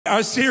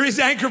Our series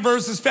anchor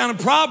verse is found in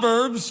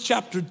Proverbs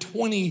chapter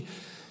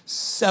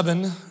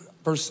 27,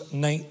 verse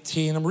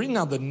 19. I'm reading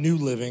out the New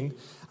Living.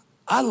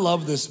 I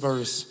love this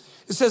verse.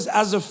 It says,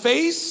 as a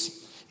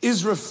face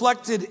is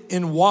reflected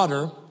in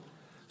water,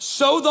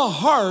 so the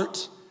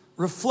heart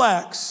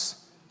reflects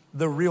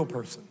the real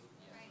person.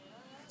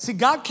 See,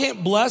 God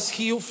can't bless,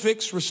 heal,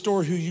 fix,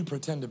 restore who you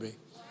pretend to be.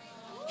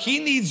 He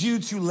needs you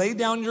to lay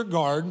down your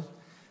guard,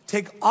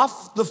 take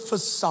off the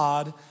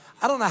facade.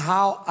 I don't know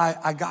how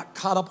I got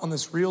caught up on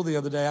this reel the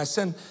other day. I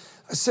send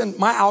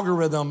my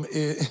algorithm,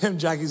 and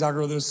Jackie's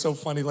algorithm is so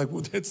funny. Like,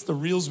 it's the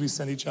reels we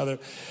send each other.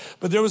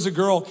 But there was a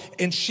girl,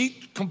 and she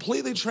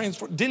completely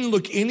transformed, didn't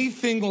look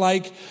anything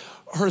like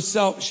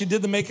herself. She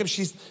did the makeup.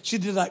 She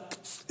did like,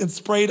 and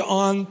sprayed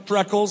on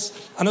freckles.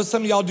 I know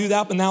some of y'all do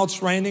that, but now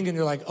it's raining, and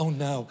you're like, oh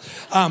no.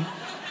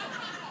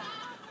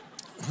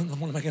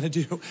 What am I gonna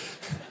do?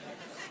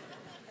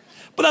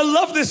 But I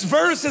love this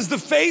verse, as the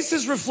face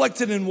is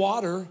reflected in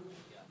water,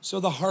 so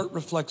the heart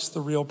reflects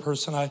the real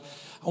person. I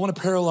want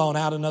to parallel and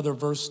add another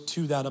verse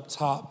to that up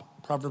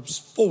top. Proverbs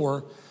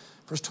 4,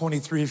 verse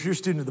 23. If you're a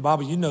student of the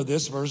Bible, you know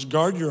this verse.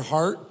 Guard your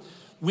heart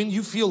when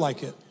you feel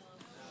like it.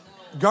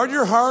 Guard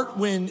your heart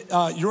when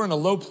you're in a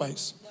low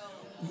place.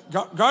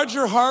 Guard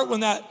your heart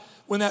when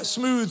that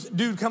smooth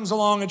dude comes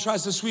along and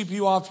tries to sweep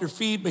you off your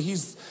feet, but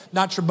he's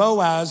not your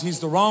Boaz, he's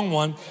the wrong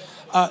one.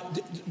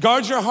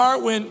 Guard your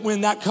heart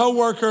when that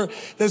coworker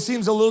that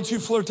seems a little too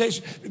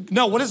flirtatious.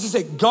 No, what does it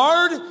say?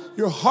 Guard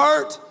your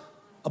heart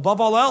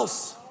above all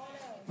else.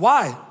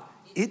 Why?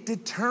 It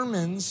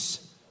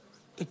determines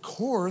the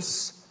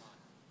course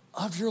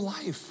of your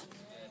life.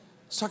 I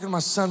was talking to my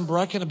son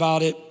Brecken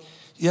about it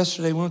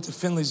yesterday. We went to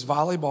Finley's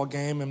volleyball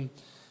game,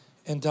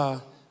 and I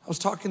was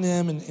talking to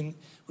him, and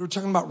we were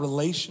talking about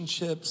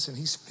relationships, and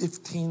he's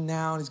 15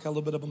 now, and he's got a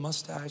little bit of a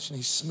mustache, and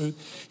he's smooth.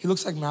 He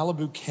looks like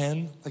Malibu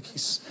Ken.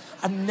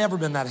 I've never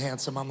been that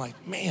handsome. I'm like,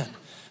 man,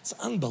 it's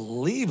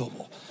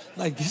unbelievable.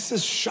 Like, this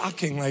is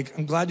shocking. Like,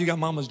 I'm glad you got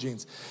mama's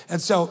jeans. And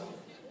so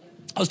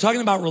I was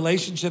talking about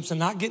relationships and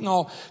not getting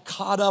all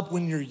caught up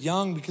when you're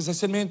young, because I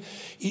said, man,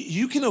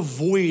 you can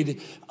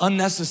avoid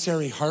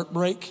unnecessary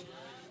heartbreak.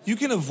 You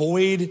can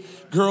avoid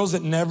girls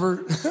that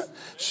never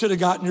should have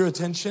gotten your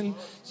attention.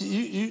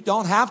 You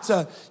don't have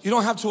to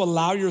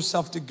allow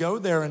yourself to go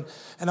there. And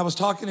I was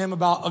talking to him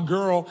about a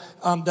girl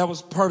that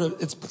was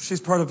she's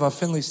part of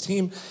Finley's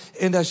team.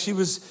 And she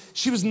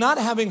was not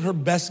having her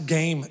best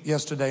game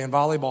yesterday in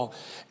volleyball.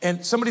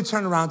 And somebody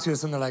turned around to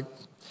us and they're like,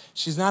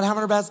 she's not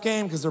having her best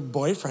game because her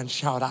boyfriend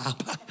showed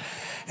up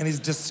and he's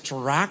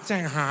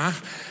distracting her.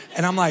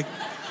 And I'm like,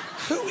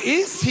 who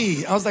is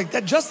he? I was like,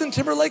 that Justin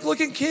Timberlake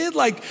looking kid?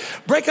 Like,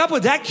 break up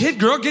with that kid,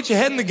 girl, get your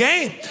head in the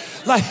game.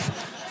 Like,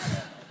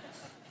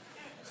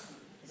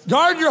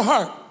 guard your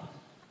heart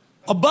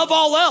above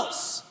all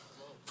else,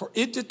 for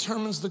it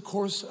determines the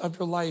course of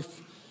your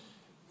life.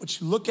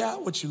 What you look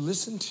at, what you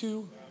listen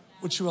to,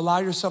 what you allow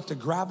yourself to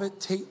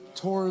gravitate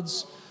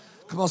towards.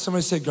 Come on,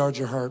 somebody say, guard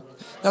your heart.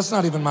 That's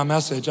not even my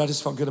message. I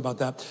just felt good about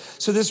that.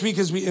 So this week,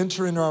 as we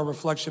enter into our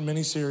reflection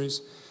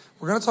mini-series,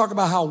 we're gonna talk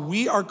about how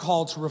we are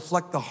called to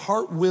reflect the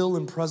heart, will,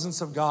 and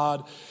presence of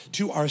God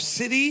to our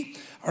city,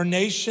 our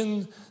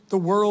nation, the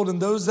world,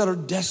 and those that are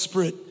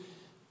desperate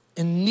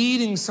and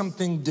needing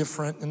something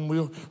different. And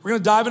we're gonna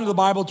dive into the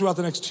Bible throughout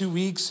the next 2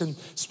 weeks, and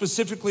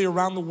specifically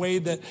around the way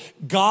that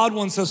God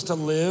wants us to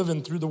live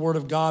and through the Word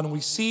of God. And we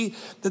see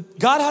that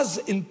God has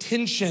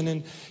intention,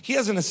 and He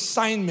has an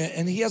assignment,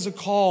 and He has a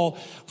call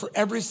for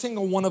every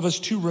single one of us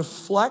to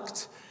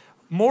reflect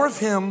more of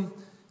Him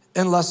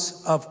and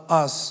less of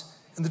us.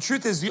 And the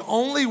truth is, the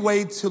only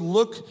way to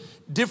look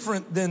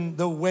different than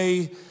the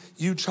way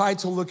you try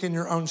to look in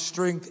your own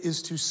strength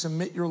is to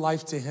submit your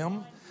life to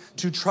Him,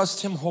 to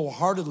trust Him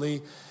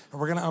wholeheartedly.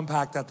 And we're gonna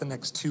unpack that the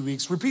next 2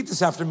 weeks. Repeat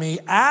this after me.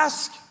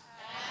 Ask,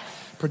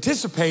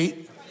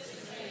 participate,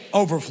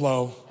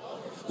 overflow.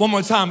 One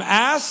more time.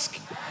 Ask,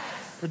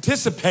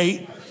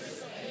 participate,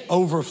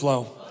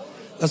 overflow.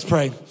 Let's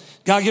pray.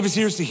 God, give us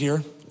ears to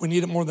hear. We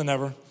need it more than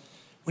ever.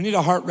 We need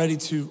a heart ready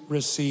to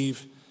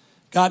receive.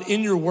 God,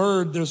 in your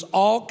word, there's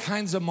all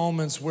kinds of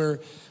moments where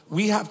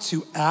we have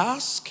to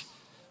ask,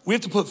 we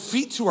have to put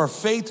feet to our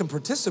faith and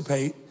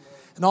participate,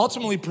 and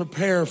ultimately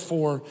prepare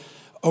for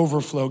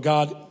overflow.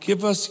 God,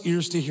 give us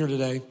ears to hear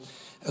today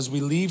as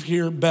we leave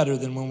here better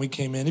than when we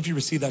came in. If you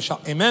receive that,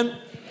 shout amen. Amen.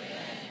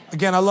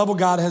 Again, I love what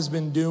God has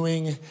been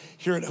doing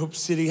here at Hope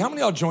City. How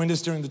many of y'all joined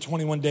us during the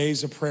 21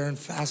 days of prayer and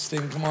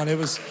fasting? Come on, it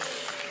was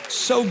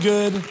so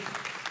good,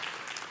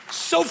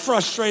 so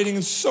frustrating,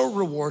 and so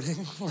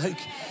rewarding.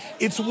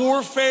 It's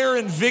warfare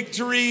and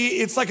victory.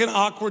 It's like an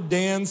awkward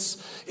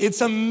dance.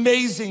 It's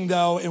amazing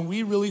though. And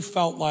we really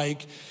felt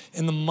like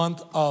in the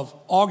month of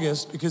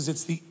August, because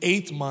it's the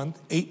 8th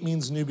month, 8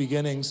 means new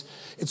beginnings.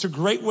 It's a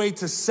great way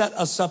to set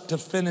us up to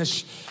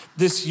finish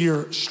this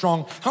year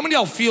strong. How many of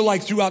y'all feel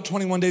like throughout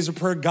 21 days of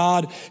prayer,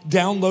 God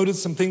downloaded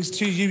some things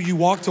to you? You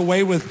walked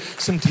away with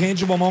some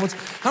tangible moments.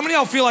 How many of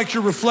y'all feel like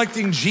you're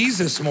reflecting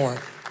Jesus more?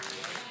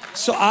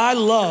 So I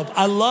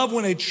love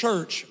when a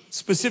church,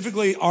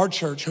 specifically our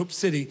church, Hope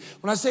City,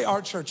 when I say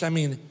our church, I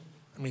mean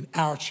I mean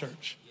our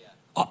church.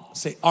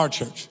 Say our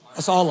church.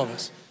 That's all of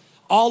us.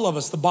 All of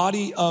us, the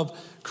body of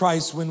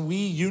Christ, when we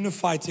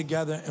unify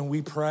together and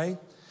we pray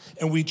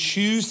and we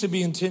choose to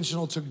be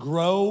intentional to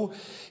grow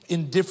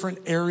in different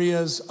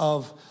areas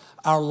of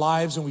our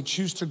lives and we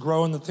choose to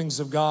grow in the things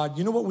of God,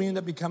 you know what we end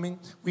up becoming?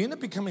 We end up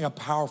becoming a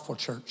powerful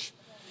church.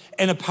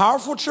 And a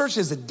powerful church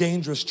is a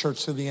dangerous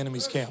church to the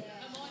enemy's camp.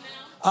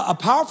 A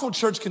powerful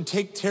church can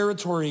take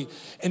territory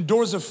and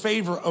doors of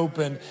favor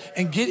open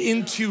and get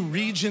into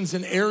regions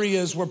and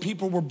areas where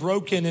people were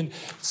broken and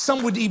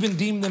some would even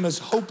deem them as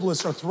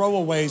hopeless or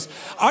throwaways.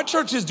 Our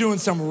church is doing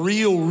some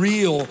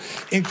real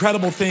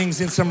incredible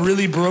things in some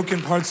really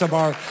broken parts of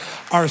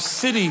our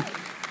city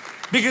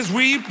because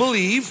we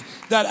believe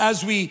that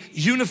as we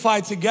unify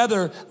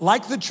together,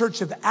 like the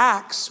church of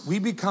Acts, we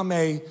become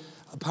a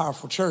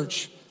powerful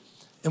church.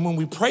 And when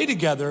we pray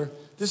together,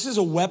 this is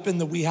a weapon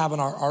that we have in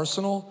our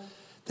arsenal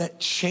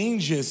that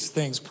changes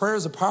things. Prayer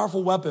is a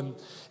powerful weapon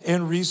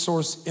and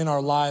resource in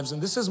our lives.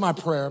 And this is my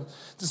prayer.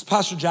 This is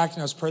Pastor Jack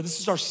and I's prayer. This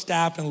is our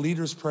staff and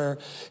leaders' prayer,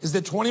 is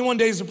that 21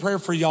 days of prayer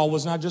for y'all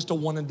was not just a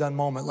one and done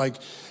moment. Like,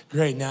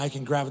 great, now I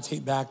can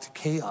gravitate back to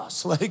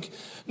chaos. Like,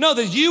 no,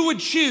 that you would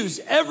choose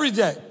every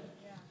day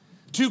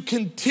to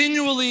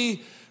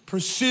continually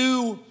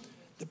pursue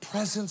the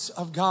presence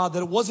of God, that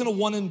it wasn't a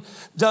one and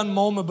done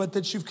moment, but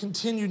that you've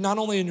continued not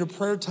only in your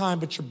prayer time,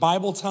 but your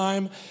Bible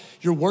time,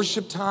 your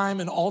worship time,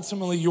 and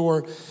ultimately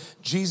your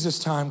Jesus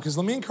time. Because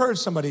let me encourage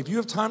somebody, if you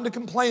have time to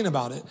complain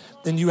about it,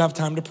 then you have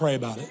time to pray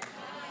about it.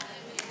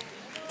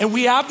 And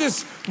we have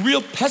this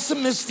real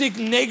pessimistic,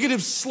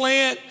 negative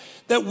slant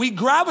that we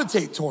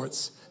gravitate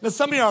towards. Now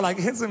some of you are like,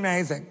 it's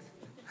amazing.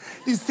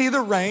 You see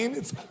the rain,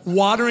 it's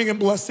watering and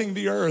blessing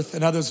the earth.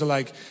 And others are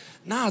like,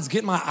 nah, it's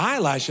getting my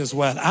eyelashes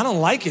wet. I don't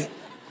like it.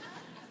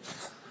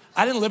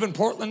 I didn't live in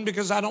Portland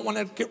because I don't want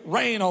to get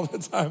rain all the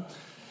time.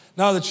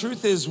 No, the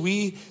truth is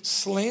we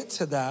slant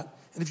to that.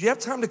 And if you have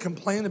time to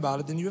complain about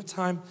it, then you have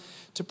time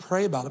to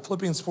pray about it.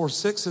 Philippians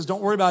 4:6 says, don't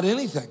worry about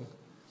anything,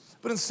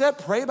 but instead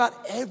pray about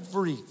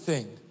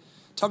everything.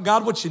 Tell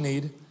God what you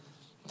need.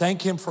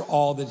 Thank him for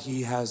all that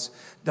he has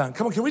done.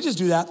 Come on, can we just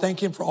do that?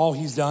 Thank him for all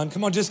he's done.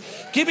 Come on, just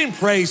give him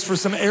praise for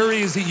some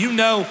areas that you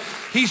know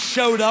he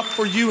showed up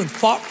for you and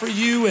fought for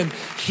you and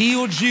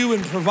healed you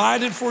and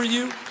provided for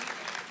you.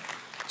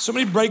 So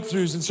many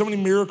breakthroughs and so many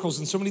miracles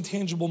and so many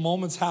tangible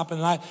moments happen.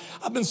 And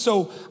I've been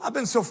so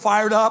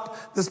fired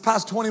up this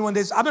past 21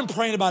 days. I've been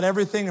praying about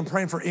everything and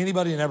praying for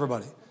anybody and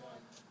everybody.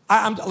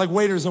 I'm like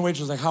waiters and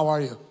waitresses like, how are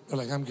you? They're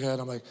like, I'm good.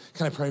 I'm like,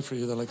 can I pray for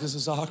you? They're like, this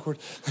is awkward.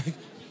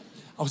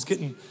 I was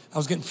getting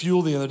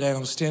fuel the other day and I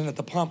was standing at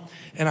the pump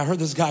and I heard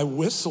this guy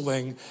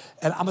whistling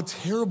and I'm a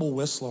terrible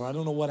whistler. I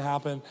don't know what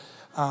happened.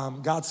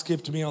 God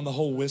skipped me on the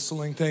whole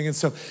whistling thing. And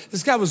so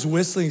this guy was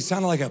whistling. He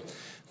sounded like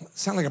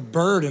a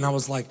bird. And I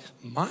was like,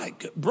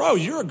 bro,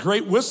 you're a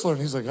great whistler.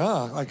 And he's like,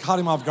 I caught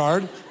him off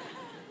guard.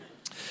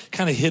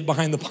 Kind of hid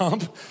behind the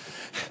pump.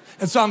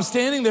 And so I'm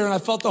standing there and I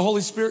felt the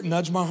Holy Spirit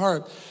nudge my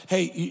heart.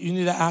 Hey, you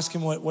need to ask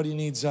him what he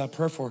needs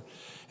prayer for.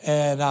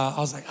 And I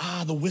was like,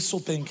 the whistle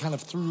thing kind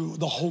of threw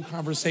the whole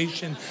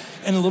conversation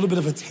in a little bit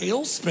of a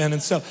tailspin.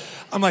 And so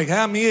I'm like,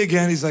 me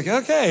again. He's like,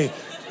 okay.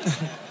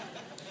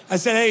 I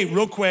said, hey,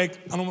 real quick,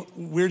 I don't want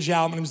to weird you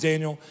out. My name's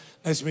Daniel.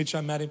 Nice to meet you.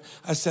 I met him.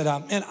 I said,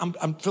 man,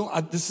 I'm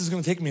feeling, this is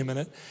going to take me a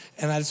minute.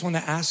 And I just want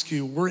to ask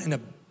you, we're in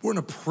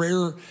a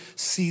prayer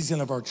season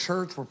of our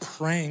church. We're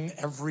praying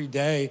every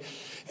day.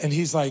 And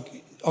he's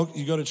like, oh,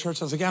 you go to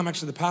church? I was like, yeah, I'm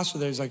actually the pastor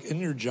there. He's like,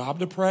 isn't your job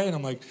to pray? And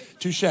I'm like,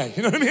 touche.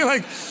 You know what I mean?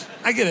 Like,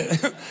 I get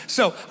it.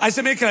 So I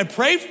said, man, can I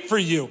pray for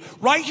you?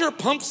 Right here at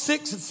Pump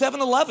 6 at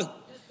 7-Eleven.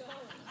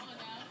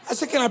 I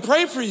said, can I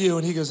pray for you?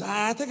 And he goes,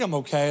 I think I'm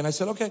okay. And I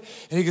said, okay.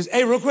 And he goes,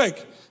 hey, real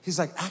quick. He's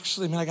like,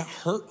 actually, man, I got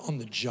hurt on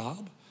the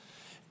job.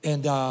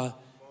 And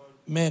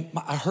man,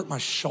 I hurt my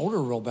shoulder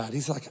real bad.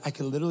 He's like, I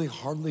can literally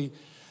hardly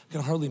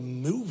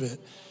move it.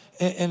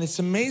 And it's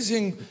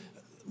amazing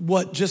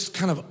what just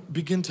kind of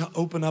begin to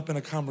open up in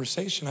a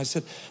conversation. I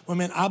said, well,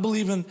 man, I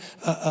believe in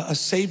a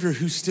Savior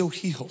who still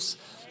heals.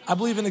 I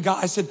believe in a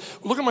God. I said,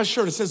 look at my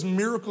shirt. It says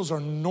miracles are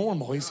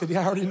normal. He said,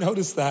 yeah, I already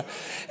noticed that.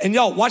 And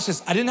y'all, watch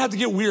this. I didn't have to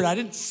get weird. I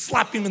didn't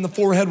slap him in the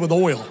forehead with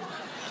oil.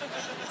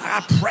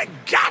 I pray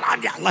God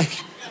on you.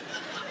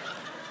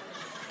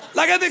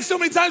 Like I think so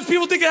many times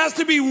people think it has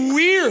to be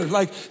weird.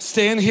 Like,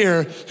 stand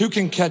here. Who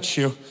can catch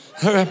you?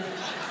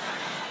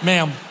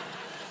 Ma'am,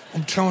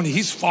 I'm telling you,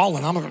 he's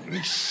falling. I'm going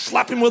to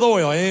slap him with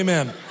oil.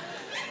 Amen.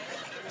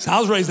 So I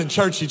was raised in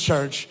churchy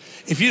church.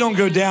 If you don't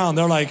go down,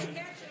 they're like,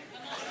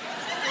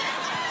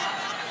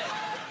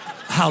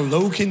 how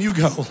low can you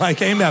go?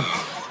 Like, amen.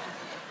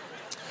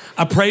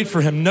 I prayed for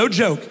him. No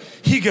joke.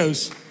 He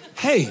goes,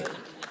 hey,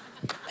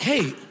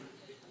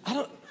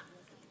 I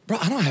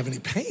don't have any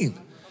pain.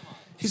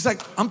 He's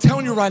like, I'm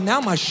telling you right now,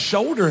 my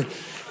shoulder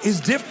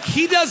is different.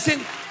 He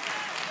doesn't,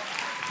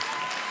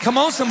 come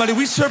on somebody,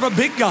 we serve a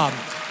big God.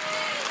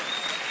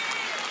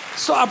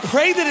 So I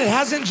pray that it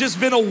hasn't just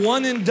been a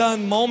one and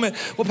done moment.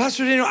 Well,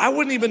 Pastor Daniel, I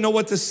wouldn't even know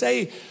what to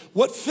say.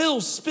 What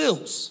fills,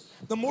 spills.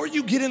 The more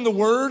you get in the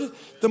word,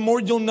 the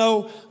more you'll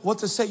know what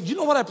to say. You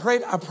know what I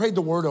prayed? I prayed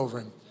the word over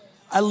him.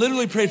 I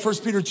literally prayed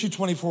 1 Peter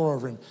 2:24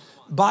 over him.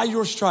 By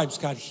your stripes,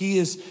 God, he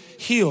is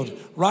healed.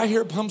 Right here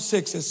at Pump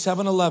 6 at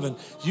 7-Eleven,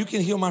 you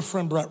can heal my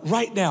friend Brett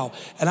right now.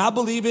 And I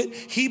believe it,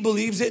 he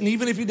believes it, and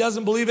even if he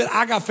doesn't believe it,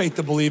 I got faith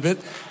to believe it.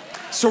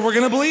 So we're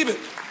gonna believe it.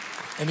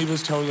 And he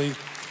was totally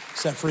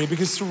set free.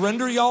 Because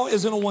surrender, y'all,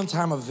 isn't a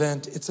one-time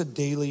event, it's a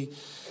daily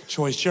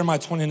choice. Jeremiah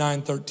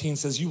 29:13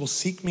 says, you will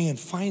seek me and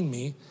find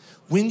me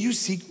when you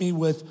seek me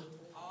with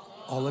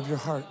all of your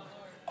heart.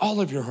 All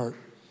of your heart.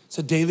 It's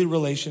a daily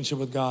relationship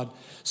with God.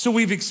 So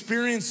we've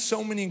experienced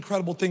so many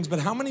incredible things, but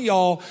how many of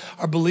y'all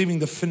are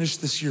believing to finish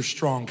this year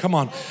strong? Come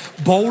on,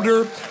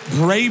 bolder,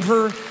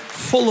 braver,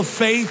 full of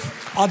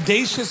faith,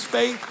 audacious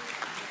faith.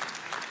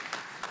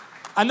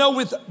 I know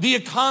with the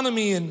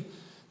economy and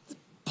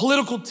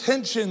political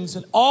tensions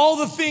and all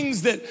the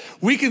things that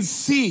we can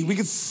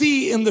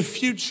see in the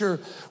future,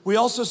 we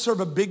also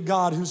serve a big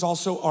God who's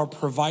also our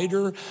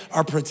provider,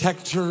 our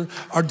protector,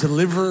 our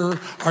deliverer,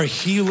 our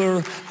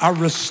healer, our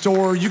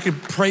restorer. You can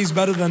praise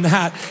better than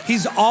that. He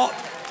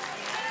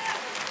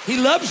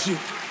loves you.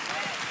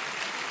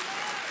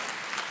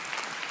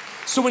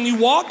 So when you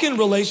walk in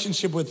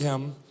relationship with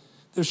him,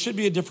 there should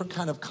be a different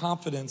kind of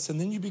confidence,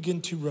 and then you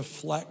begin to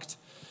reflect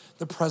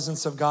the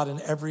presence of God in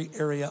every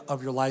area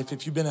of your life.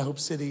 If you've been at Hope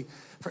City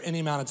for any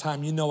amount of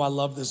time, you know I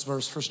love this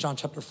verse. 1 John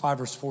chapter 5,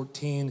 verse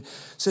 14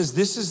 says,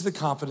 this is the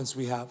confidence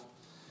we have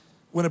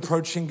when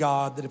approaching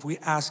God, that if we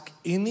ask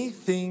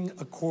anything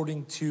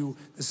according to,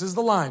 this is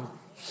the line,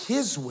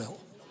 his will,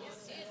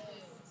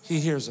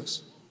 he hears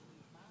us.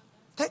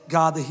 Thank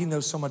God that he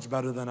knows so much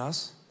better than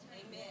us.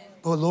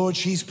 But Lord,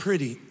 she's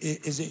pretty.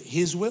 Is it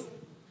his will?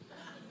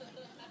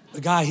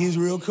 The guy, he's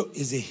real cool.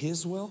 Is it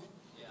his will?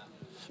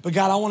 But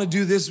God, I want to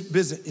do this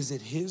business. Is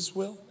it his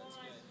will?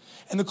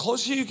 And the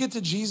closer you get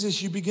to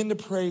Jesus, you begin to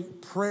pray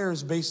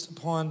prayers based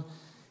upon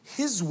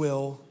his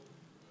will,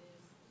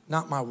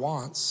 not my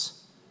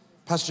wants.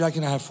 Pastor Jackie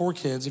and I have 4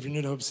 kids. If you're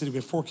new to Hope City, we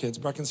have 4 kids.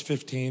 Brecken's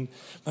 15.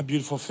 My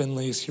beautiful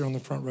Finley is here on the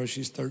front row.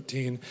 She's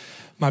 13.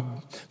 My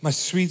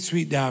sweet,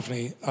 sweet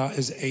Daphne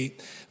is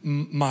 8.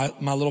 My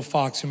little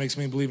fox who makes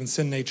me believe in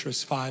sin nature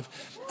is 5.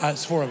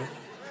 It's 4 of them.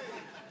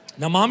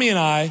 Now, mommy and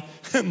I,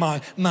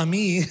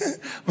 mommy, I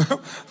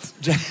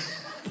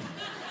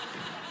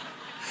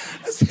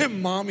said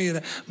mommy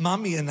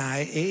and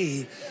I,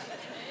 hey.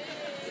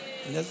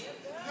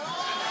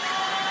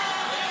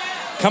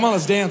 Come on,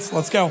 let's dance,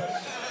 let's go. All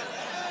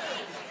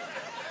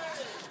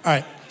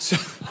right, so,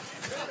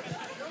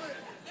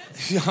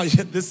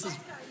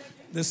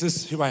 this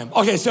is who I am.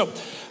 Okay, so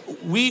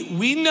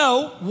we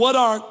know what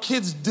our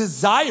kids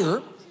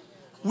desire.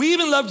 We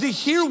even love to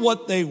hear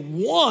what they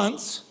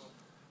want.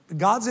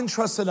 God's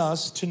entrusted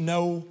us to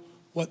know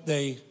what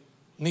they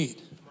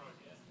need.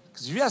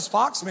 Because if you ask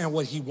Fox, man,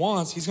 what he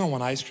wants, he's gonna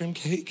want ice cream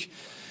cake.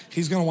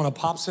 He's gonna want a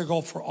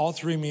popsicle for all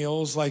 3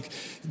 meals. Like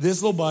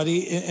this little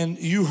buddy, and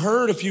you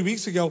heard a few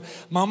weeks ago,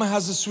 mama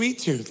has a sweet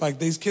tooth. Like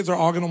these kids are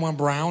all gonna want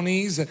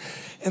brownies.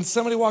 And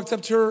somebody walked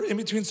up to her in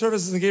between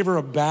services and gave her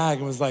a bag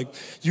and was like,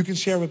 you can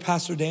share with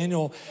Pastor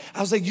Daniel.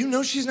 I was like, you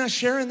know she's not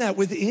sharing that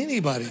with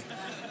anybody.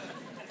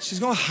 She's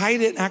gonna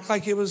hide it and act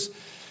like it was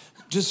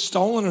just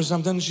stolen or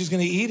something, she's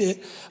gonna eat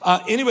it.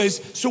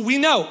 Anyways, so we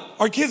know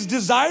our kids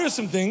desire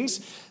some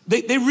things.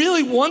 They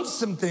really want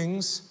some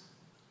things,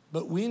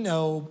 but we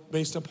know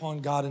based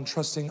upon God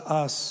entrusting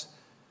us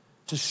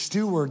to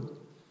steward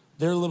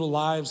their little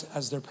lives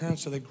as their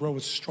parents, so they grow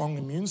with strong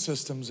immune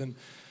systems and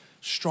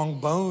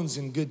strong bones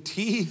and good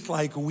teeth.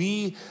 Like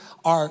we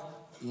are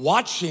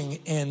watching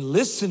and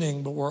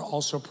listening, but we're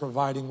also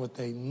providing what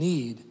they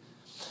need.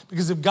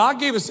 Because if God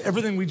gave us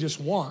everything we just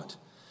want,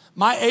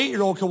 my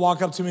 8-year-old could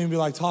walk up to me and be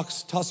like,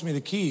 toss me the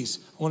keys.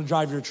 I want to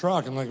drive your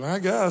truck. I'm like, well, I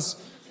guess.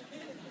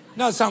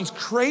 No, it sounds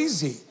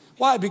crazy.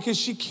 Why? Because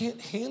she can't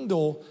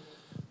handle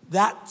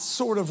that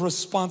sort of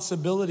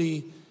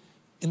responsibility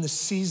in the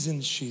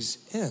season she's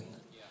in.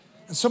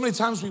 And so many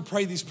times we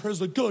pray these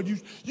prayers like, God,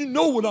 you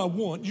know what I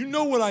want. You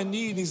know what I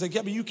need. And he's like,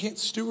 yeah, but you can't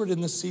steward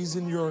in the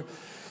season you're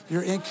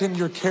in. Can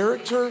your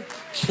character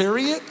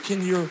carry it?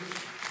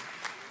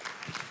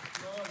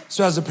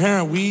 So as a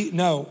parent, we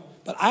know.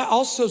 But I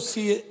also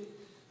see it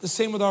the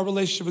same with our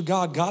relationship with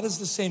God. God is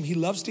the same. He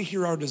loves to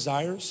hear our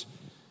desires.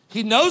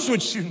 He knows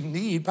what you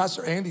need.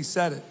 Pastor Andy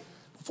said it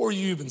before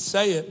you even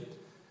say it.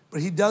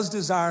 But he does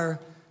desire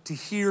to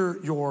hear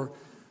your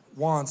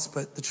wants.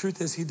 But the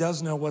truth is, he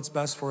does know what's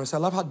best for us. I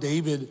love how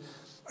David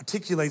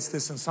articulates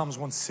this in Psalms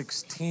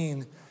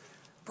 116,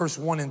 verse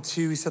 1 and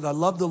 2. He said, I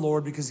love the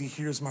Lord because he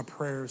hears my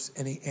prayers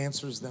and he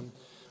answers them.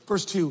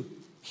 Verse 2,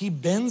 he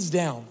bends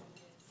down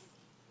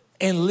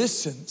and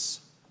listens.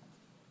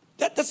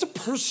 That's a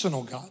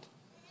personal God.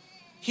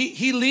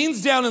 He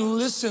leans down and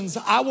listens.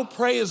 I will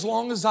pray as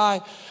long as I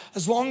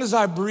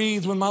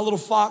breathe. When my little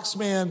fox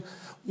man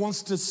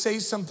wants to say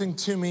something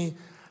to me,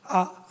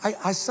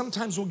 I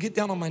sometimes will get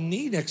down on my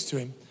knee next to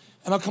him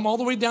and I'll come all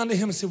the way down to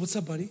him and say, what's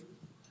up, buddy?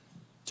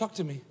 Talk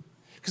to me.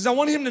 Because I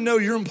want him to know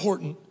you're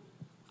important.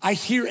 I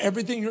hear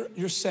everything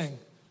you're saying.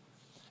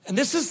 And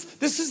this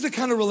is the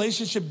kind of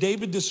relationship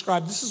David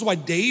described. This is why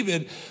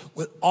David,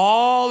 with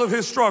all of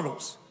his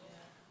struggles,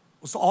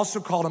 was also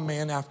called a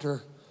man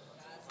after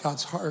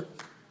God's heart.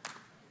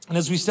 And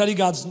as we study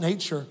God's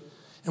nature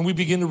and we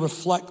begin to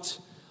reflect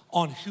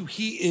on who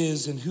he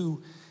is and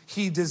who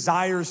he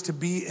desires to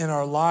be in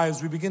our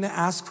lives, we begin to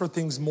ask for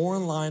things more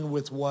in line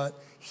with what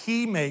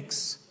he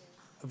makes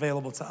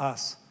available to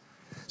us.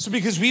 So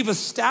because we've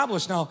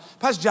established, now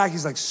Pastor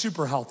Jackie's like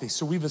super healthy,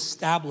 so we've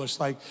established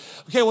like,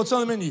 okay, what's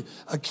on the menu?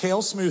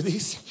 Kale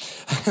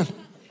smoothies,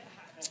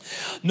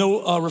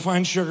 no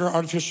refined sugar,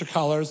 artificial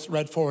colors,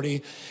 red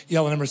 40,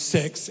 yellow number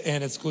 6,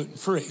 and it's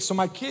gluten-free. So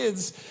my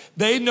kids,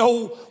 they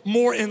know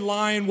more in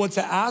line what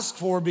to ask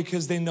for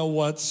because they know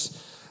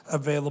what's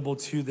available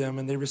to them,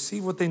 and they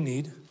receive what they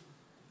need.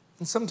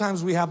 And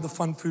sometimes we have the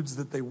fun foods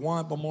that they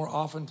want, but more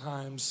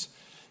oftentimes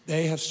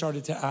they have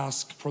started to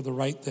ask for the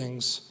right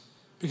things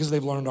because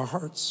they've learned our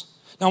hearts.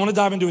 Now I want to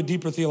dive into a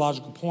deeper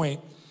theological point.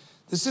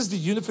 This is the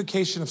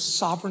unification of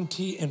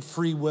sovereignty and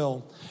free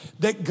will,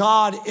 that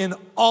God in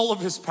all of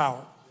his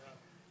power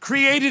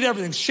created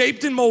everything,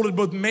 shaped and molded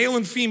both male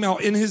and female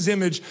in his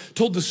image,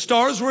 told the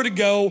stars where to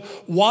go,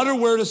 water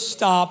where to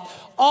stop,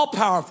 all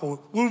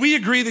powerful. Would we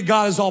agree that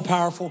God is all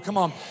powerful? Come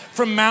on,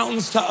 from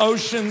mountains to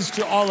oceans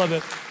to all of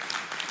it.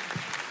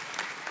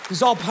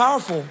 He's all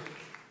powerful.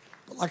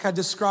 But like I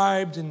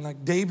described and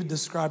like David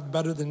described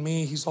better than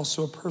me, he's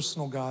also a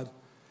personal God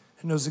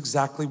who knows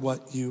exactly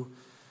what you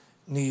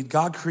need.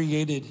 God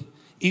created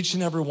each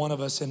and every one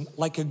of us, and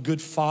like a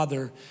good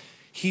father,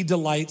 he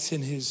delights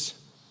in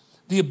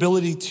the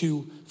ability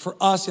for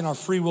us in our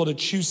free will to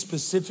choose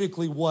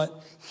specifically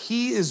what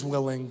he is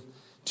willing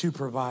to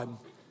provide.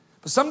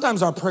 But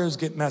sometimes our prayers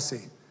get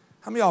messy.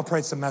 How many of y'all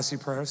prayed some messy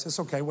prayers? It's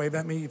okay, wave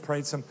at me. You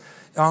prayed some,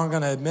 y'all aren't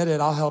gonna admit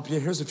it, I'll help you.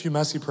 Here's a few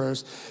messy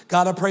prayers.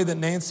 God, I pray that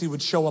Nancy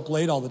would show up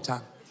late all the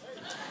time.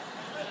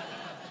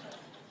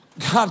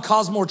 God,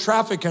 cause more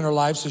traffic in her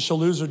life so she'll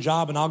lose her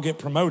job and I'll get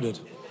promoted.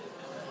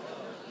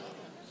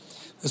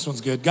 This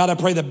one's good. God, I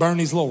pray that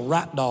Bernie's little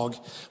rat dog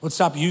would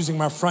stop using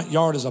my front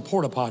yard as a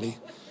porta potty.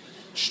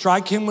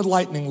 Strike him with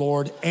lightning,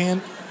 Lord,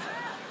 and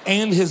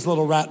his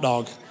little rat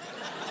dog.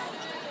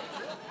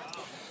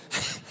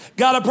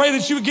 God, I pray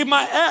that you would give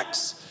my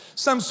ex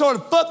some sort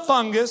of foot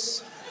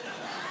fungus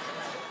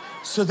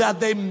so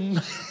that they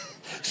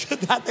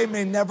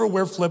may never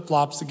wear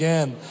flip-flops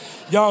again.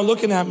 Y'all are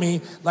looking at me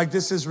like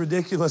this is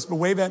ridiculous, but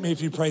wave at me if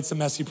you prayed some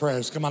messy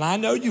prayers. Come on, I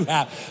know you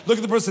have. Look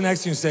at the person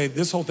next to you and say,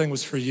 this whole thing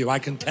was for you. I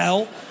can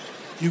tell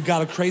you've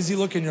got a crazy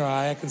look in your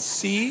eye. I can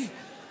see.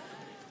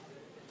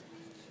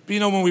 But you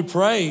know, when we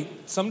pray,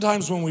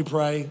 sometimes when we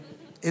pray,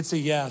 it's a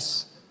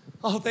yes.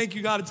 Oh, thank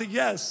you, God, it's a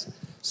yes.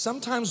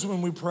 Sometimes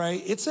when we pray,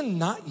 it's a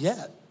not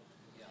yet.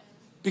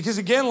 Because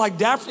again, like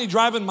Daphne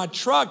driving my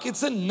truck,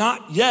 it's a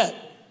not yet.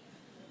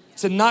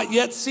 It's a not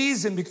yet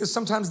season because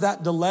sometimes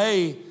that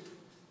delay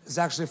is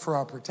actually for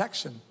our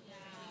protection.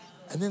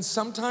 And then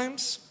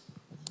sometimes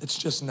it's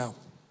just no.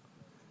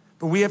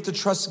 But we have to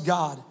trust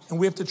God and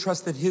we have to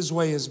trust that his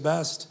way is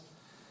best.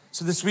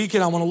 So this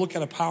weekend, I want to look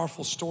at a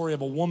powerful story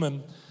of a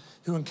woman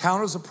who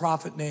encounters a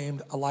prophet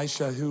named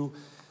Elisha who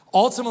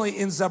ultimately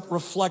ends up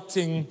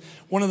reflecting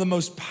one of the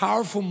most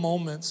powerful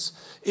moments.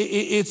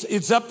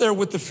 It's up there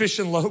with the fish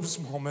and loaves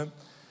moment.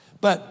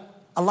 But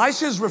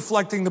Elisha is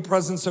reflecting the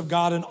presence of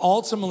God, and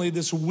ultimately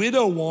this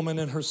widow woman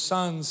and her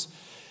sons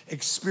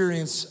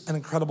experience an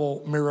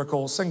incredible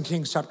miracle. 2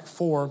 Kings chapter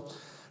 4,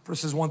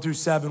 verses 1 through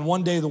 7.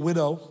 One day the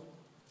widow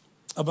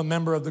of a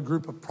member of the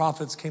group of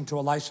prophets came to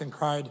Elisha and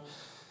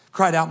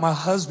cried out, my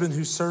husband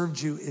who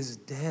served you is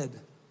dead.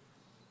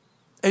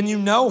 And you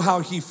know how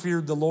he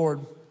feared the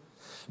Lord.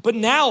 But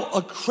now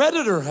a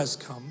creditor has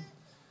come,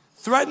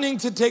 threatening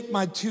to take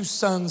my 2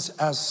 sons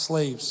as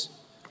slaves.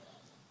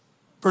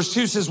 Verse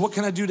 2 says, what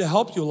can I do to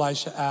help you?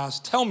 Elisha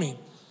asked. Tell me,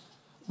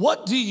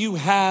 what do you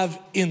have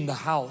in the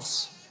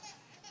house?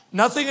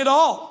 Nothing at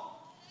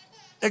all,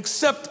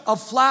 except a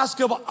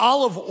flask of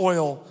olive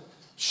oil,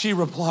 she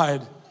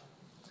replied.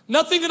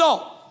 Nothing at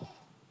all.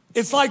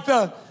 It's like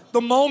the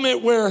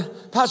moment where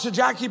Pastor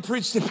Jackie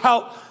preached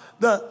about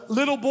the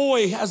little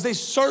boy as they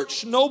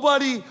searched.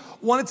 Nobody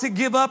wanted to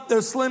give up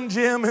their Slim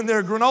Jim and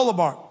their granola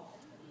bar.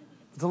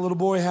 The little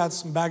boy had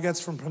some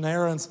baguettes from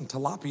Panera and some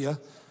tilapia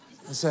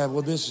and said,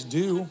 will this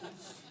do?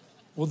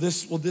 Will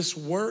this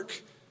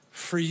work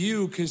for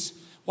you? Because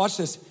watch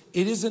this,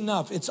 it is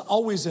enough. It's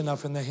always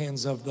enough in the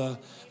hands of the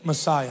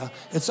Messiah.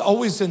 It's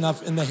always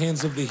enough in the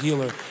hands of the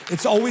healer.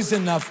 It's always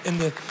enough in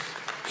the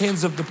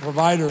hands of the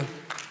provider.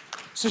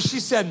 So she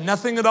said,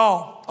 nothing at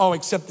all. Oh,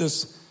 except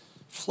this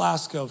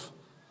flask of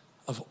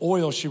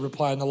oil, she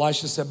replied. And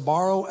Elisha said,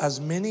 borrow as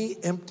many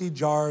empty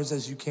jars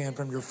as you can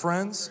from your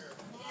friends,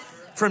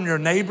 from your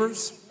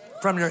neighbors,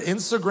 from your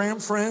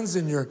Instagram friends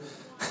and your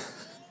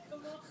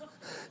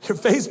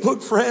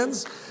Facebook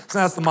friends. So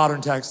that's the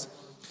modern text.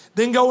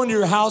 Then go into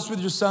your house with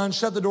your son,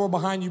 shut the door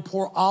behind you,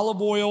 pour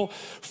olive oil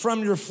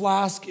from your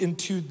flask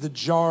into the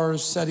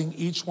jars, setting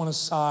each one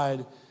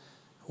aside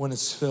when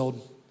it's filled.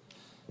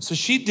 So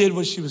she did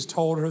what she was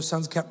told. Her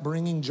sons kept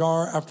bringing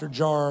jar after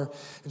jar,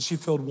 and she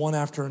filled one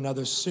after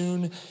another.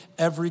 Soon,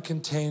 every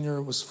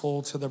container was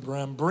full to the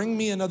brim. Bring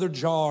me another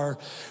jar,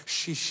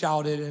 she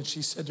shouted, and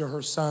she said to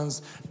her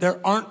sons,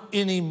 there aren't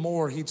any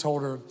more, he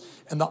told her,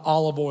 and the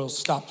olive oil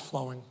stopped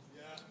flowing.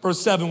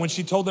 Verse 7, when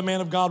she told the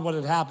man of God what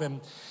had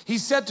happened, he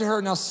said to her,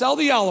 now sell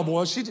the olive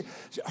oil.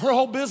 Her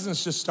whole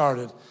business just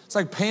started. It's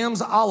like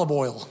Pam's olive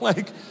oil.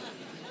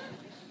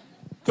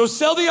 Go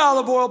sell the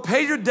olive oil,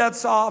 pay your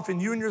debts off,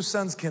 and you and your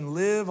sons can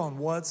live on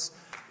what's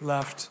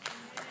left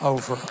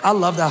over. I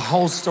love that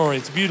whole story.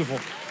 It's beautiful.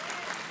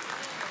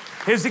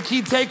 Here's the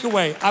key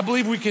takeaway. I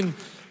believe we can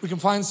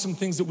find some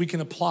things that we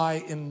can apply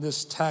in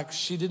this text.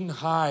 She didn't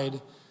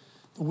hide.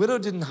 The widow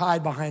didn't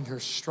hide behind her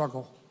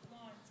struggle.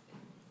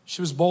 She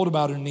was bold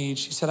about her need.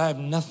 She said, I have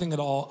nothing at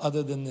all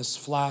other than this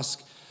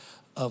flask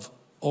of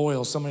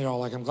oil. Some of you are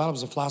like, I'm glad it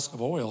was a flask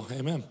of oil.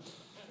 Amen.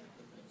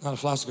 Not a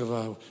flask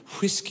of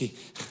whiskey.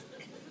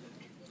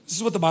 This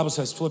is what the Bible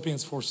says,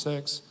 Philippians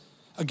 4:6.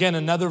 Again,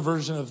 another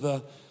version of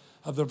the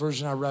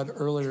version I read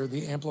earlier,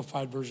 the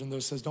Amplified version, though,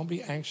 says, don't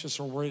be anxious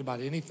or worried about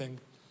anything,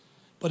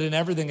 but in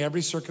everything,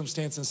 every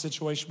circumstance and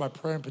situation, by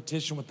prayer and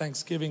petition with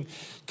thanksgiving,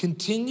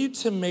 continue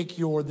to make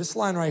your, this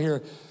line right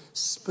here,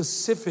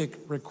 specific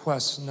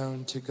requests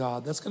known to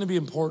God. That's going to be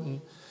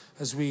important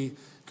as we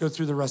go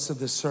through the rest of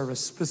this service.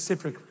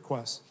 Specific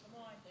requests.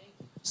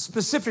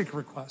 Specific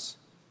requests.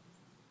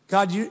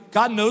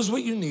 God knows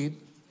what you need.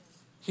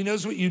 He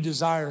knows what you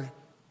desire.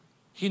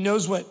 He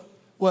knows what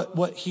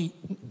he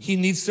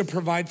needs to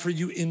provide for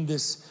you in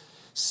this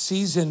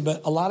season.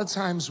 But a lot of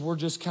times we're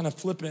just kind of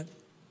flippant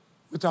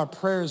with our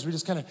prayers. We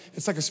just kind of,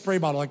 it's like a spray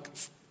bottle, like.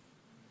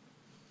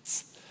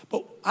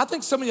 But I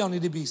think some of y'all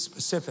need to be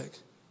specific.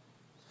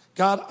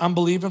 God, I'm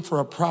believing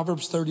for a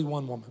Proverbs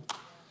 31 woman.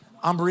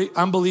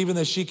 I'm believing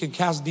that she can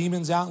cast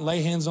demons out and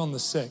lay hands on the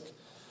sick.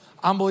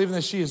 I'm believing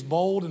that she is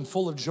bold and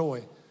full of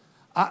joy.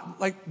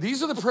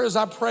 These are the prayers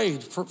I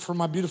prayed for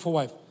my beautiful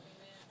wife.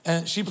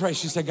 And she prayed,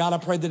 she said, God, I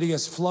prayed that he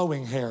has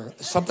flowing hair.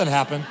 Something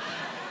happened.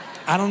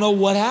 I don't know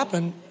what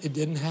happened. It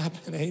didn't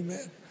happen,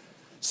 amen.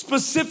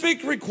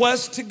 Specific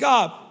requests to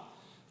God.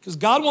 Because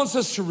God wants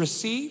us to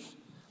receive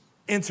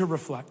and to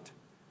reflect.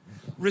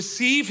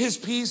 Receive his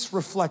peace,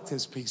 reflect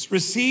his peace.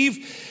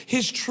 Receive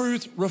his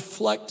truth,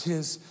 reflect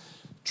his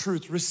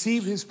truth.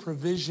 Receive his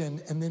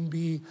provision, and then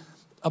be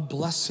a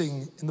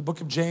blessing. In the book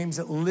of James,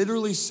 it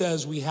literally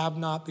says we have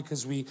not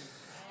because we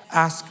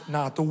ask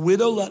not. The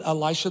widow let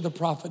Elisha the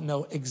prophet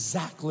know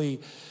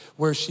exactly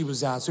where she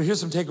was at. So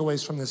here's some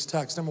takeaways from this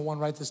text. Number one,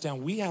 write this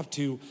down. We have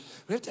to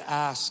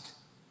ask.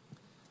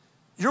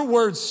 Your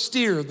words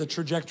steer the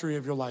trajectory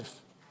of your life.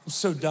 I'm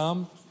so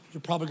dumb. You're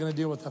probably going to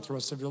deal with that the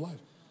rest of your life.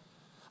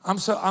 I'm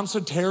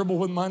so terrible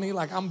with money.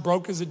 Like, I'm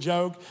broke as a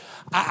joke.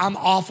 I'm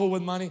awful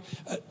with money.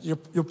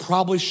 You'll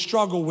probably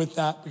struggle with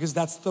that because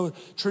that's the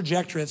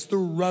trajectory. It's the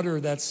rudder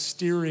that's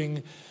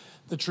steering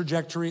the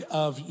trajectory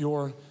of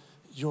your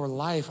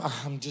life.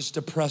 I'm just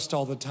depressed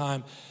all the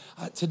time.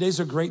 Today's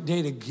a great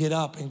day to get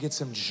up and get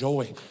some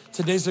joy.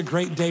 Today's a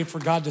great day for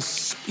God to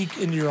speak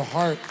into your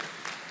heart.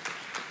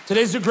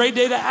 Today's a great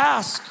day to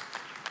ask.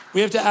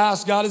 We have to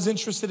ask. God is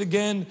interested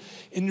again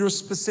in your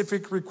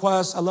specific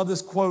requests. I love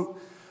this quote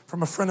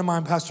from a friend of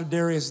mine, Pastor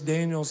Darius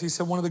Daniels. He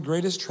said, one of the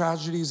greatest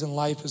tragedies in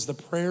life is the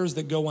prayers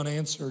that go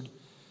unanswered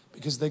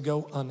because they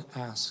go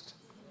unasked.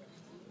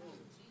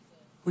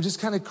 We just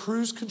kind of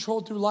cruise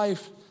control through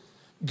life,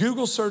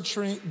 Google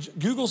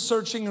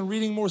searching and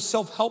reading more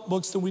self-help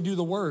books than we do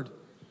the word.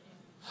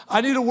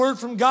 I need a word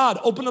from God.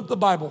 Open up the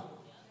Bible.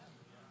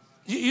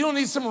 You don't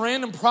need some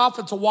random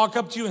prophet to walk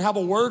up to you and have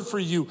a word for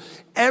you.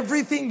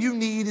 Everything you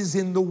need is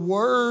in the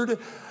word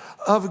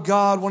of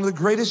God. One of the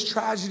greatest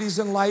tragedies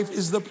in life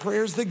is the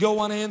prayers that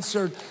go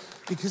unanswered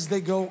because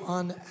they go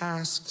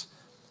unasked.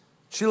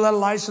 She let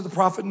Elisha the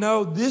prophet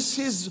know, this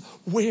is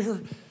where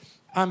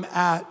I'm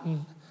at.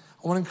 And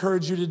I want to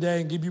encourage you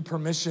today and give you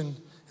permission.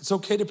 It's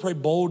okay to pray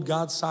bold,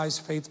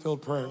 God-sized,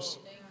 faith-filled prayers.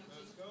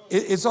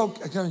 It's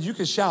okay. You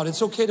can shout.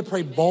 It's okay to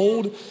pray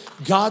bold,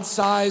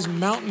 God-sized,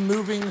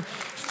 mountain-moving,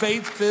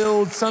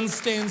 faith-filled, sun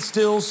stand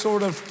still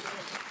sort of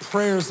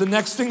prayers. The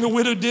next thing the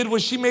widow did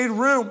was she made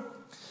room.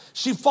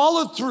 She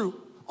followed through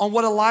on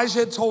what Elijah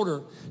had told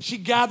her. She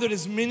gathered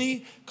as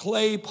many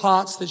clay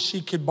pots that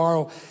she could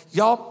borrow.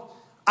 Y'all,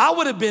 I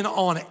would have been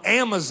on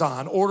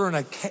Amazon ordering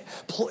a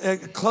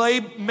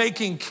clay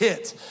making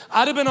kit.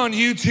 I'd have been on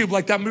YouTube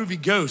like that movie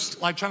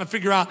Ghost, like trying to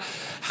figure out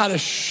how to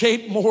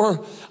shape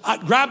more.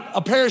 I'd grab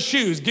a pair of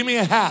shoes, give me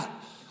a hat,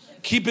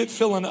 keep it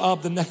filling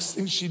up. The next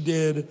thing she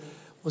did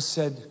was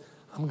said,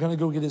 I'm gonna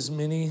go get as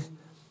many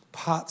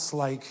pots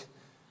like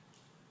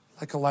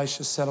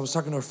Elisha said. I was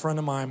talking to a friend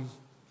of mine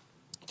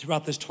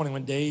throughout this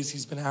 21 days.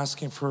 He's been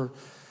asking for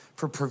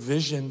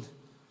provision.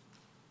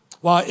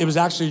 Well, it was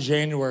actually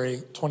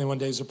January, 21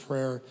 days of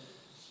prayer.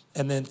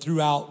 And then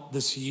throughout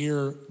this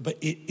year, but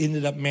it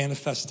ended up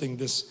manifesting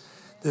this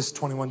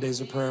 21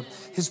 days of prayer.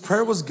 His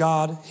prayer was,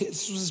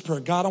 this was his prayer.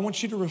 God, I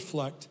want you to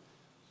reflect.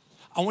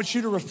 I want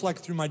you to reflect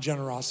through my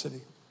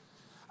generosity.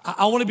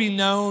 I want to be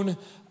known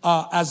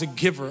as a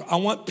giver. I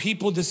want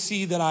people to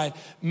see that I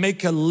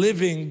make a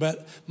living,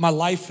 but my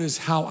life is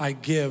how I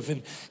give.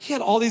 And he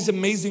had all these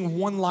amazing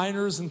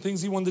one-liners and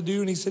things he wanted to do.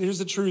 And he said, here's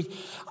the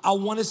truth. I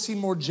want to see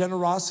more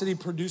generosity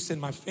produced in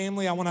my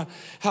family. I want to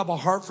have a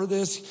heart for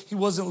this. He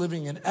wasn't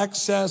living in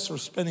excess or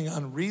spending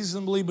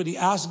unreasonably, but he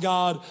asked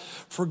God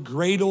for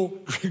greater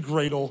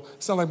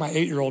sound like my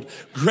 8-year-old,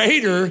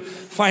 greater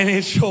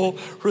financial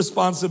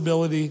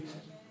responsibility.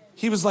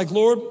 He was like,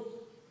 Lord,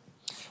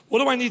 what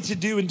do I need to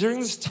do? And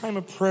during this time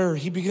of prayer,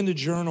 he began to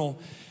journal.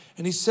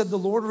 And he said the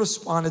Lord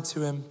responded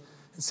to him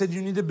and said,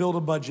 you need to build a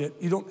budget.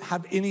 You don't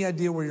have any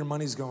idea where your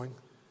money's going.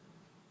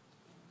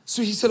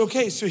 So he said,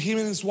 okay. So he and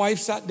his wife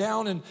sat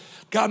down and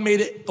God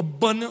made it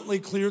abundantly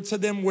clear to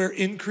them where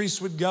increase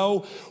would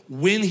go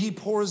when he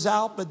pours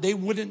out, but they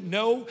wouldn't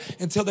know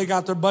until they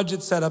got their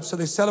budget set up. So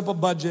they set up a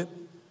budget.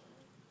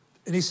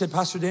 And he said,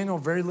 Pastor Daniel,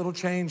 very little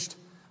changed.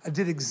 I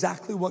did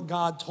exactly what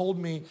God told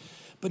me,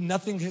 but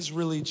nothing has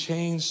really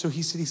changed. So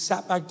he said he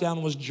sat back down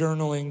and was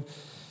journaling,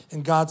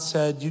 and God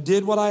said, you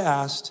did what I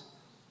asked,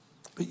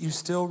 but you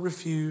still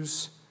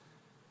refuse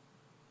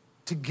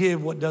to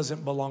give what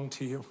doesn't belong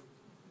to you.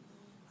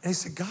 And he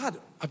said, God,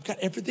 I've got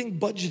everything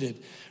budgeted,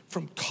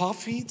 from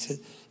coffee to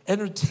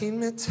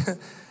entertainment to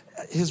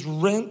his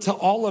rent to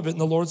all of it. And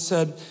the Lord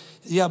said,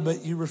 yeah,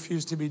 but you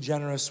refuse to be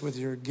generous with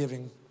your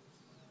giving.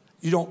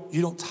 You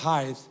don't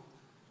tithe.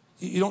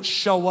 You don't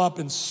show up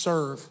and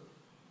serve.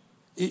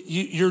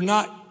 You're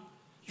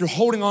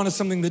holding on to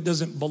something that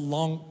doesn't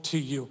belong to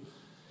you.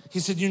 He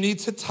said, you need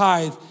to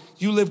tithe.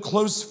 You live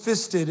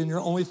close-fisted and you're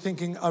only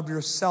thinking of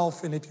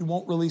yourself. And if you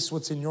won't release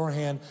what's in your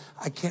hand,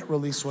 I can't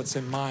release what's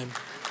in mine.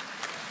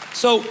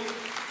 So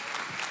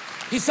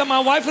he said, my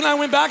wife and I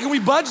went back and we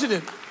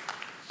budgeted.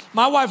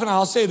 My wife and I,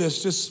 I'll say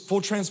this, just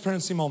full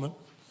transparency moment.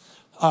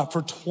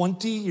 For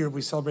 20 years,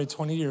 we celebrate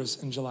 20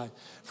 years in July.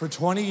 For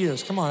 20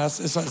 years, come on,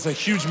 it's a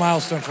huge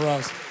milestone for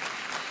us.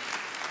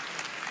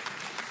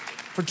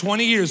 For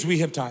 20 years, we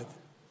have tithed,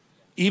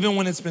 even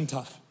when it's been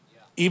tough,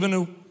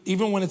 even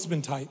when it's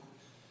been tight.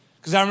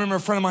 Because I remember a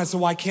friend of mine said,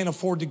 well, I can't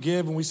afford to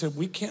give. And we said,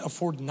 we can't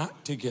afford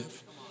not to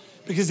give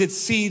because it's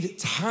seed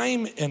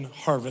time and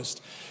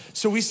harvest.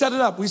 So we set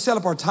it up. We set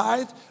up our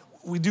tithe.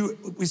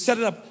 We set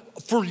it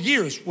up for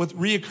years with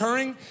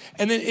reoccurring.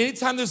 And then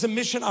anytime there's a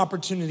mission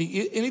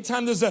opportunity,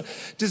 anytime there's a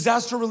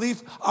disaster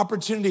relief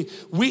opportunity,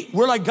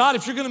 we're like, God,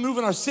 if you're going to move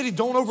in our city,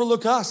 don't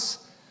overlook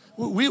us.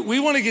 We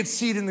want to get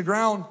seed in the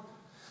ground.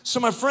 So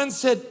my friend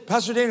said,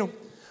 Pastor Daniel,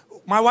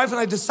 my wife and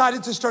I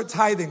decided to start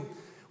tithing.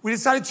 We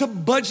decided to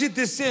budget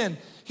this in.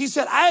 He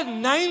said, I had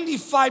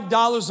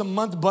 $95 a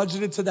month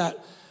budgeted to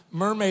that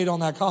mermaid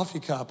on that coffee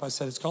cup. I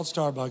said, it's called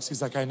Starbucks.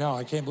 He's like, I know.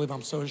 I can't believe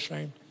I'm so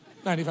ashamed.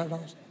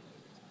 $95.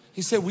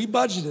 He said, we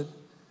budgeted.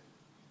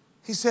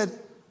 He said,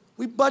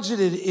 we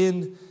budgeted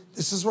in,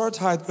 this is where our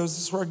tithe goes,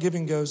 this is where our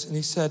giving goes. And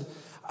he said,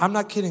 I'm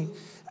not kidding.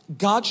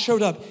 God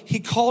showed up. He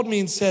called me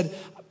and said,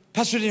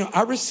 Pastor Daniel,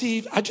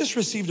 I just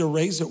received a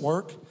raise at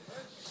work.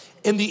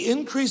 And the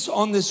increase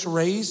on this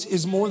raise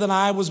is more than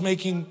I was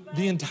making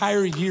the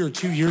entire year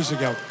 2 years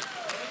ago.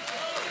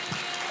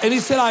 And he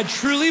said, I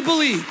truly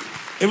believe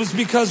it was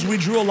because we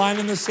drew a line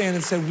in the sand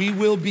and said, we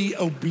will be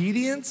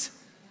obedient.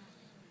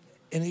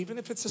 And even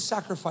if it's a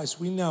sacrifice,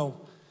 we know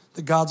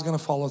that God's gonna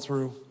follow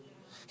through.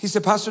 He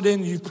said, Pastor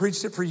Daniel, you've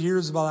preached it for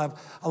years, but I've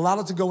allowed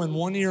it to go in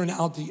one ear and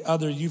out the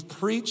other. You've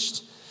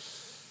preached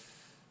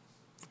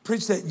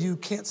that you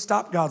can't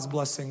stop God's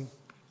blessing,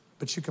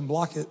 but you can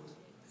block it.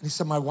 And he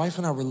said, my wife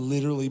and I were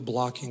literally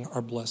blocking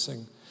our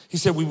blessing. He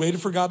said, we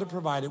waited for God to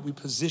provide it. We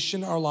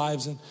positioned our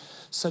lives in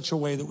such a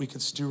way that we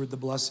could steward the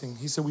blessing.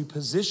 He said, we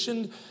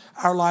positioned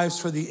our lives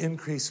for the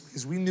increase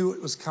because we knew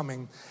it was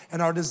coming,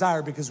 and our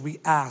desire because we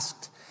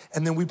asked.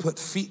 And then we put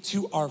feet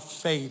to our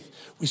faith.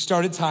 We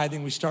started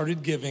tithing, we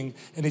started giving,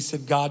 and he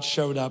said, God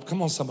showed up.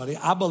 Come on, somebody.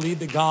 I believe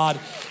that God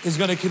is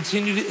gonna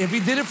continue to, if he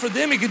did it for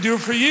them, he could do it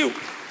for you.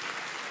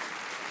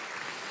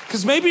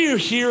 Because maybe you're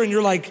here and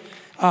you're like,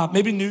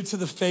 maybe new to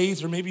the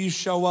faith, or maybe you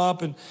show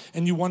up and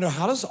you wonder,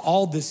 how does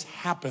all this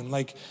happen?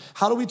 Like,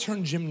 how do we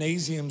turn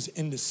gymnasiums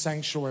into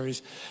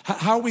sanctuaries?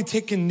 How are we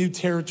taking new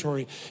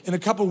territory? In a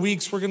couple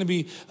weeks, we're gonna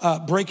be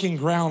breaking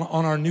ground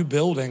on our new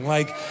building.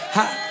 Like,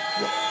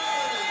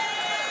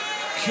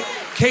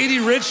 Katie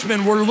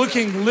Richmond, we're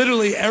looking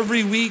literally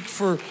every week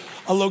for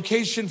a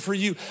location for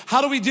you.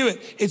 How do we do it?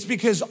 It's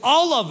because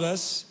all of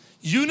us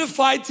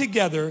unified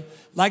together,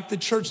 like the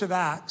Church of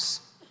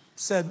Acts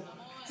said,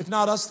 if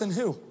not us, then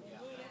who?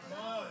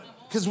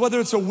 Because whether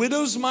it's a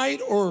widow's mite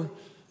or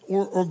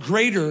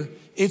greater,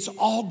 it's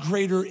all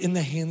greater in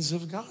the hands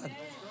of God.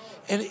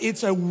 And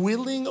it's a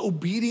willing,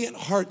 obedient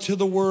heart to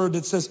the word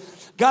that says,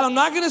 God, I'm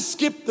not gonna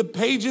skip the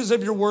pages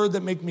of your word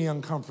that make me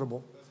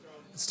uncomfortable.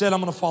 Instead,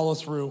 I'm gonna follow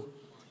through.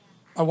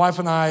 My wife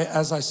and I,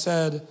 as I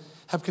said,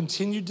 have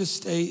continued to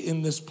stay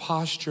in this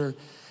posture.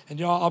 And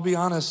y'all, I'll be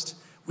honest,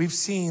 we've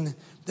seen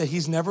that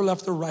he's never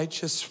left the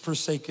righteous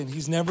forsaken.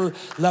 He's never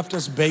left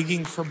us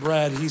begging for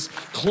bread. He's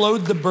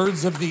clothed the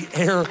birds of the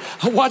air.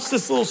 I watched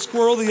this little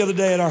squirrel the other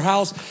day at our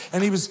house,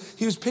 and he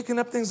was picking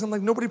up things. I'm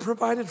like, nobody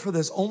provided for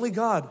this, only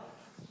God.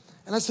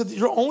 And I said,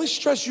 your only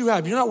stress you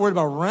have, you're not worried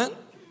about rent.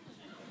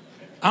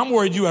 I'm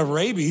worried you have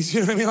rabies.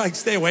 You know what I mean? Like,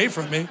 stay away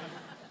from me.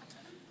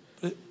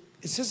 But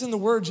it says in the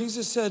word,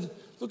 Jesus said,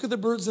 look at the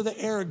birds of the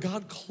air.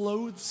 God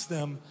clothes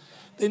them.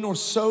 They nor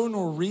sow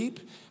nor reap.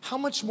 How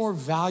much more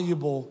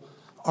valuable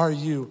are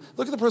you?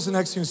 Look at the person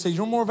next to you and say,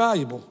 you're more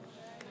valuable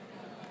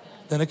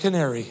than a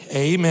canary.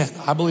 Amen.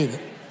 I believe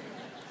it.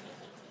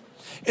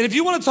 And if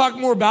you want to talk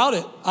more about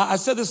it, I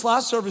said this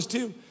last service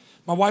too.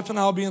 My wife and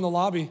I will be in the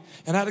lobby,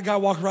 and I had a guy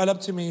walk right up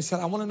to me. He said,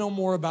 I want to know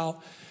more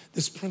about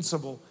this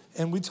principle.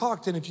 And we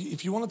talked, and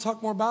if you want to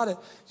talk more about it,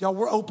 y'all,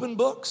 we're open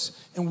books.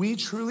 And we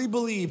truly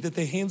believe that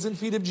the hands and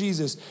feet of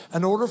Jesus,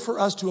 in order for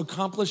us to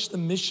accomplish the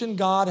mission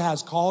God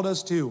has called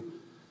us to,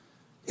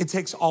 it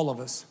takes all of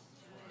us.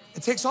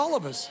 It takes all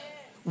of us.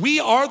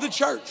 We are the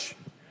church.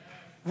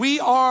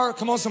 We are,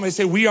 come on, somebody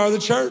say, we are the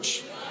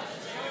church.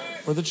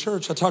 We're the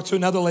church. I talked to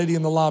another lady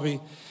in the lobby,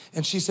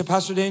 and she said,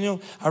 Pastor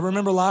Daniel, I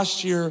remember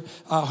last year,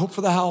 Hope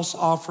for the House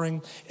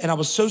offering, and I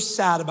was so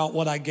sad about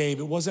what I gave.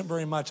 It wasn't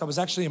very much. I was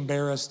actually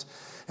embarrassed.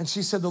 And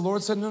she said, the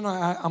Lord said, no,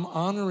 I'm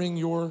honoring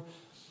your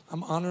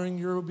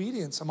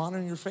obedience. I'm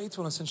honoring your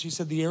faithfulness. And she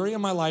said, the area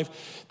of my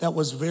life that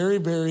was very,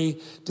 very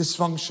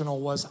dysfunctional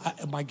was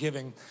my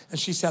giving. And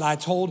she said, I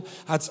told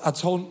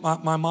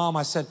my mom,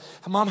 I said,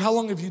 Mom, how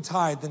long have you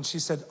tithed? And she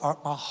said, my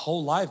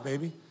whole life,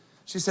 baby.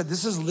 She said,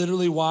 this is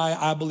literally why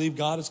I believe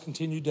God has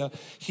continued to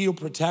heal,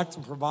 protect,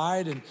 and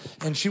provide.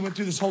 And she went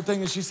through this whole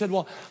thing, and she said,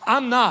 well,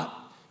 I'm not.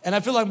 And I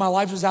feel like my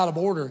life is out of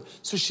order.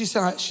 So she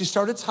said, she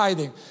started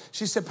tithing.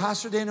 She said,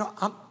 Pastor Daniel,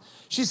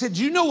 she said,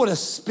 do you know what a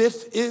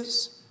spiff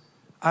is?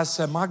 I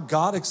said, my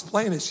God,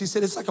 explain it. She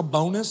said, it's like a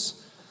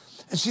bonus.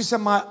 And she said,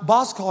 my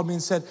boss called me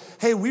and said,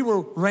 hey, we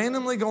were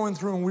randomly going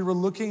through and we were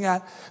looking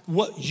at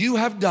what you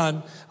have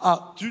done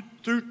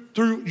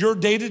through your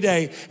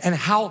day-to-day and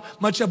how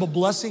much of a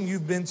blessing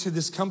you've been to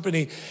this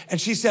company.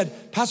 And she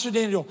said, Pastor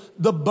Daniel,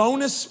 the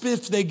bonus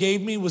spiff they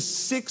gave me was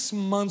 6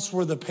 months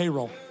worth of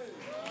payroll.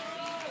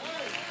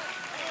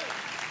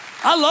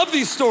 I love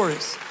these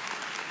stories.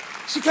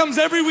 She comes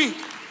every week.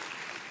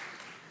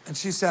 And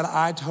she said,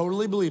 I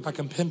totally believe I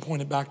can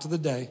pinpoint it back to the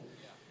day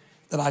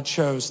that I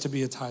chose to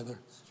be a tither,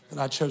 that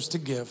I chose to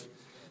give,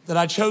 that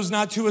I chose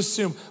not to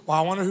assume, well,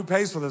 I wonder who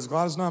pays for this.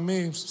 God, it's not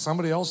me,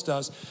 somebody else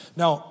does.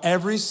 No,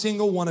 every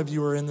single one of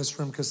you are in this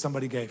room because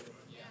somebody gave.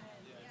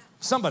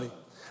 Somebody.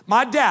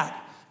 My dad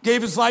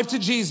gave his life to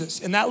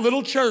Jesus in that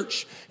little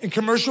church in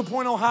Commercial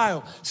Point,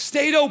 Ohio,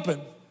 stayed open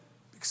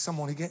because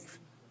somebody gave.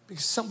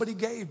 Because somebody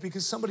gave,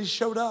 because somebody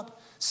showed up,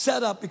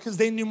 set up, because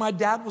they knew my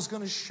dad was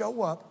going to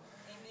show up.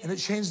 And it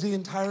changed the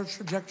entire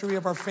trajectory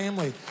of our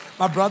family.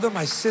 My brother,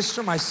 my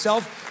sister,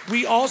 myself,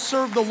 we all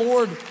serve the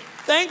Lord.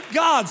 Thank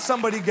God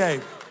somebody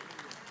gave.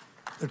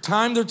 Their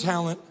time, their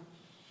talent,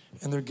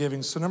 and their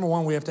giving. So number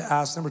one, we have to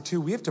ask. Number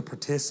two, we have to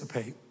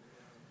participate.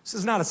 This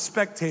is not a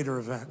spectator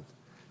event,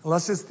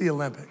 unless it's the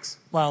Olympics.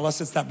 Well,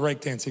 unless it's that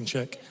breakdancing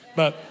chick.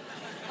 But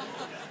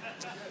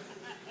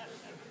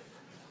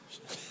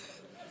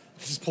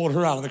just pulled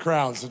her out of the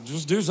crowd, so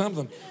just do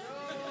something.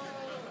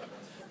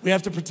 We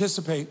have to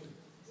participate.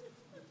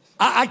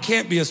 I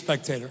can't be a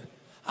spectator.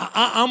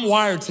 I'm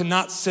wired to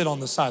not sit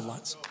on the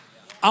sidelines.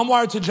 I'm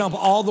wired to jump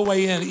all the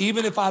way in,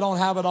 even if I don't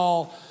have it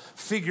all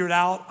figured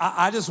out.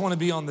 I just want to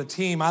be on the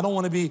team. I don't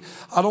want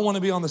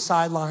to be on the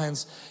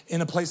sidelines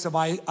in a place of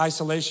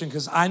isolation,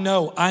 because I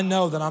know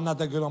that I'm not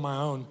that good on my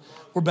own.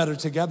 We're better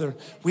together.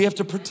 We have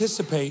to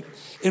participate.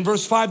 In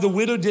verse 5, the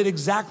widow did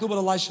exactly what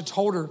Elisha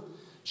told her.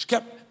 She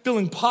kept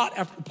filling pot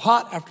after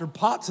pot after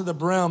pot to the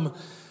brim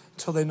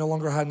until they no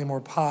longer had any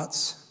more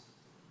pots.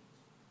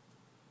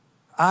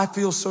 I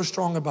feel so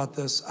strong about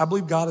this. I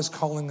believe God is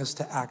calling us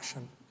to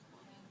action.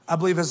 I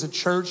believe as a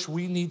church,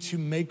 we need to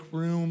make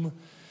room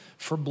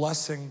for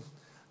blessing,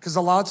 because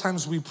a lot of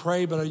times we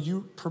pray, but are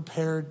you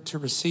prepared to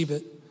receive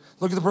it?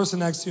 Look at the person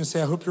next to you and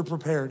say, I hope you're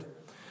prepared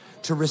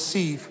to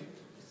receive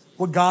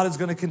what God is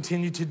going to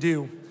continue to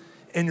do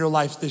in your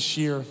life this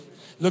year.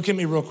 Look at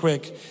me real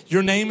quick.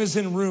 Your name is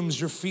in rooms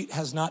your feet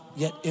has not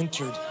yet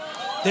entered.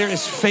 There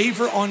is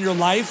favor on your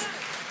life.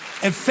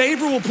 And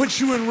favor will put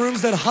you in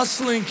rooms that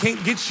hustling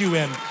can't get you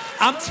in.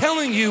 I'm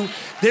telling you,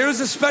 there is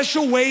a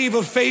special wave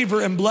of favor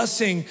and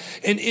blessing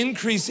and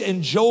increase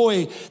and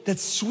joy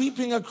that's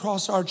sweeping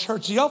across our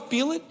church. Do y'all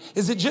feel it?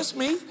 Is it just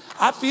me?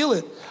 I feel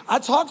it. I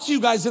talk to you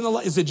guys in the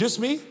lobby. Is it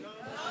just me?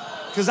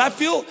 Because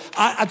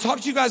I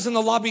talk to you guys in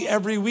the lobby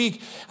every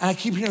week, and I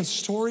keep hearing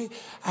story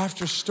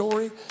after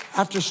story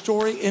after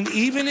story. And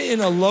even in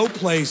a low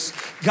place,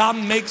 God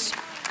makes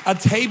a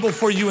table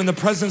for you in the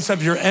presence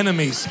of your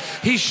enemies.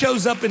 He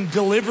shows up and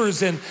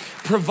delivers and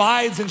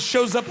provides and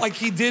shows up like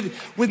he did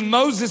with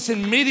Moses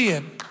in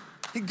Midian.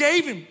 He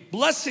gave him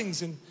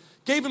blessings and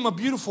gave him a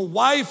beautiful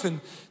wife and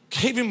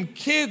gave him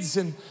kids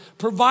and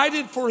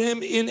provided for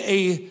him in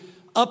a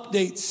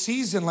update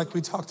season like we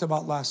talked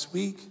about last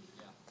week.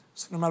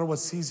 So no matter what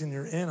season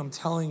you're in, I'm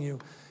telling you,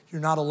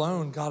 you're not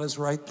alone. God is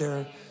right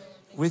there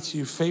with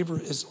you. Favor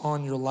is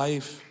on your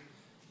life.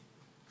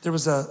 There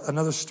was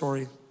another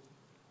story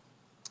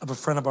of a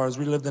friend of ours.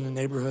 We lived in a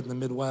neighborhood in the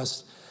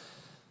Midwest.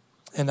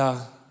 And there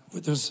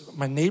was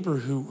my neighbor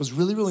who was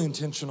really, really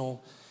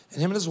intentional.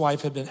 And him and his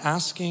wife had been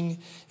asking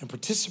and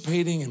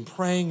participating and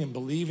praying and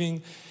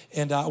believing.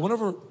 And I went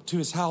over to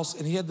his house,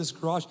 and he had this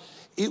garage.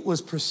 It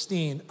was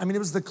pristine. I mean, it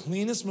was the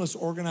cleanest, most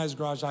organized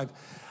garage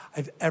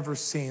I've ever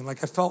seen.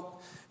 Like, I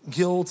felt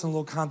guilt and a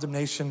little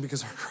condemnation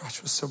because our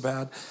garage was so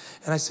bad.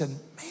 And I said,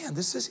 man,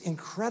 this is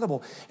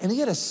incredible. And he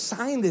had a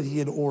sign that he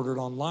had ordered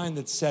online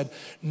that said,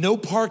 no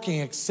parking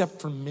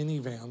except for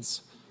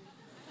minivans.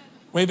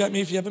 Wave at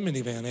me if you have a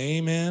minivan.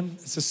 Amen.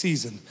 It's a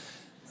season.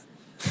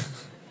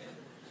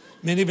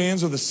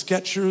 Minivans are the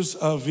Skechers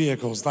of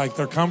vehicles. Like,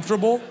 they're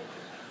comfortable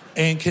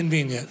and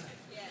convenient.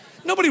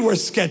 Nobody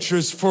wears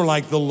Skechers for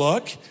like the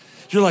look.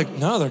 You're like,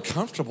 no, they're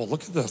comfortable.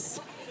 Look at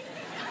this.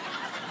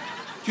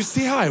 You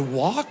see how I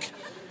walk?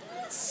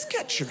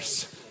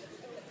 Skechers.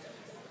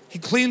 He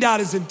cleaned out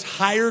his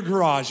entire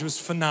garage. It was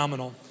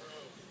phenomenal.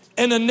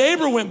 And a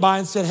neighbor went by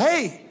and said,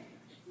 hey,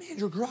 man,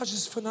 your garage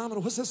is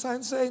phenomenal. What's the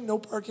sign say? No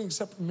parking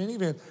except for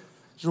minivan.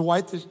 Is your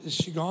wife, is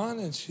she gone?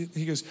 And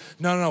he goes,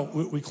 no,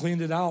 we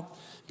cleaned it out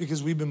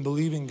because we've been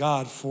believing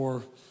God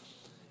for,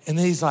 and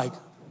then he's like,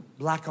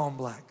 black on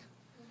black.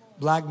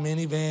 Black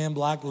minivan,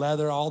 black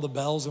leather, all the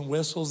bells and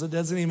whistles. It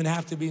doesn't even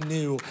have to be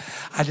new.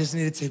 I just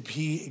need it to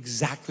be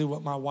exactly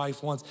what my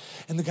wife wants.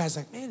 And the guy's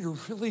like, man, you're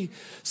really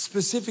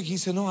specific. He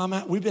said,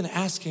 no, we've been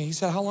asking. He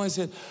said, how long? I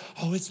said,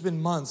 oh, it's been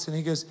months. And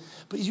he goes,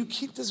 but you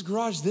keep this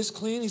garage this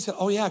clean? He said,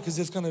 oh yeah, because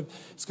it's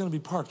gonna be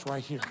parked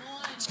right here.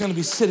 It's gonna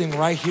be sitting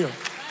right here.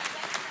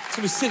 It's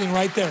gonna be sitting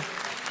right there.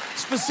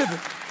 Specific.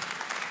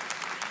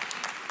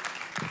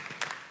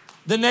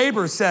 The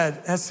neighbor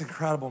said, that's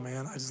incredible,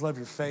 man. I just love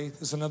your faith.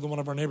 This is another one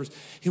of our neighbors.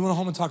 He went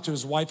home and talked to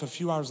his wife. A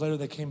few hours later,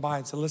 they came by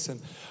and said, listen,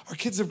 our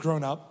kids have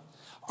grown up.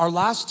 Our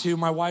last two,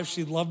 my wife,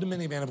 she loved a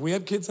minivan. If we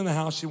had kids in the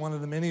house, she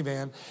wanted a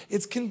minivan.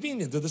 It's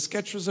convenient. They're the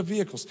Skechers of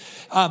vehicles.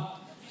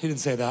 He didn't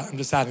say that. I'm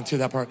just adding to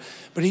that part.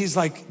 But he's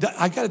like,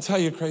 I got to tell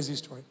you a crazy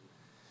story.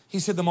 He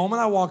said, the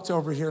moment I walked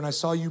over here and I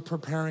saw you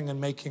preparing and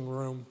making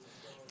room,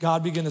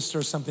 God began to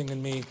stir something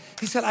in me.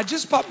 He said, I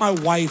just bought my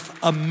wife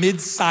a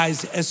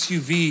mid-size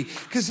SUV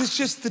because it's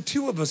just the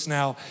two of us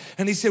now.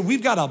 And he said,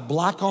 we've got a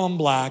black on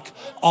black,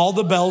 all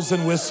the bells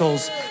and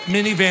whistles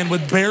minivan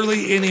with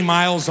barely any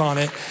miles on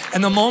it.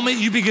 And the moment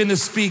you begin to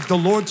speak, the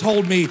Lord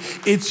told me,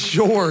 it's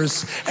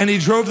yours. And he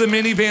drove the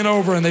minivan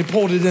over and they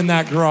pulled it in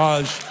that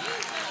garage.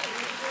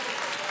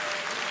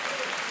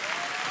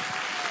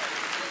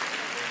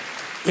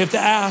 We have to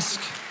ask.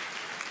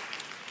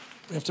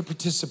 We have to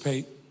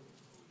participate.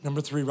 Number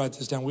 3, write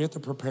this down. We have to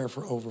prepare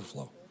for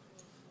overflow.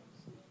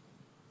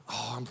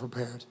 Oh, I'm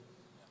prepared.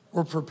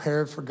 We're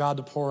prepared for God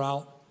to pour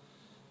out.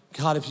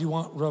 God, if you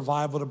want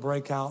revival to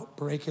break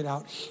it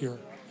out here.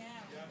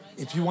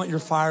 If you want your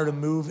fire to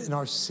move in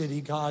our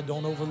city, God,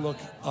 don't overlook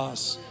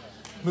us.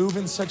 Move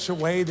in such a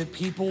way that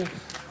people,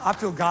 I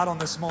feel God on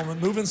this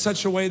moment, move in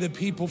such a way that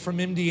people from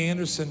MD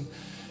Anderson,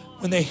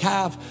 when they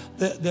have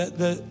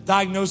the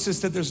diagnosis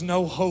that there's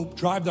no hope,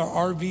 drive their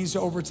RVs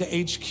over to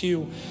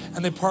HCrew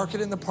and they park it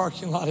in the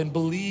parking lot and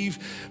believe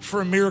for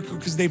a miracle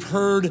because they've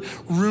heard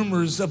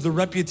rumors of the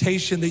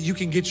reputation that you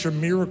can get your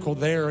miracle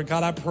there.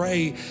 God, I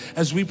pray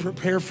as we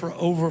prepare for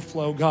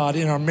overflow, God,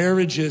 in our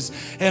marriages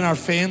and our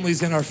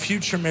families and our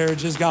future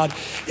marriages, God,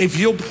 if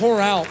you'll pour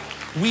out,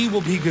 we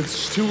will be good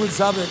stewards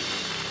of it.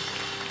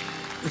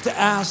 We have to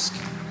ask,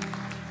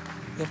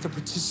 we have to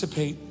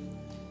participate.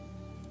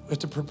 We have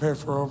to prepare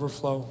for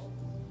overflow.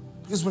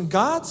 Because when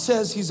God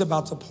says he's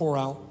about to pour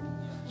out,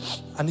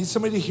 I need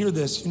somebody to hear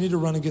this. You need to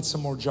run and get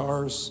some more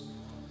jars.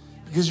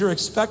 Because your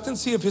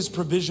expectancy of his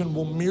provision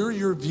will mirror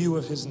your view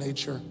of his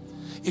nature.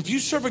 If you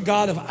serve a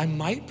God of, I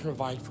might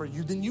provide for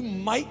you, then you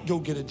might go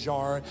get a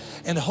jar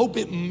and hope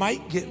it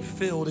might get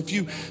filled. If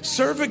you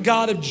serve a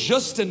God of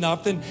just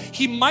enough, then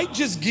he might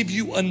just give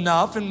you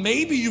enough, and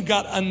maybe you've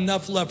got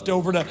enough left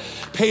over to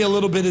pay a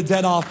little bit of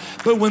debt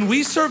off. But when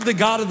we serve the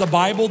God of the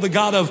Bible, the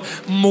God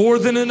of more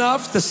than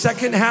enough, the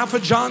second half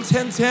of John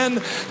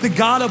 10:10, the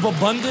God of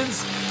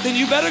abundance, then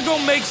you better go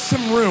make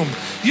some room.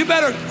 You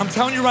better, I'm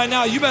telling you right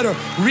now, you better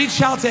reach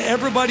out to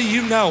everybody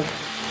you know.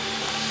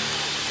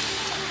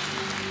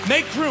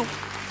 Make room,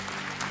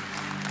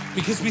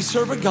 because we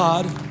serve a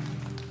God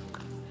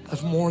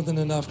of more than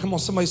enough. Come on,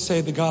 somebody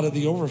say the God of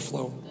the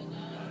overflow.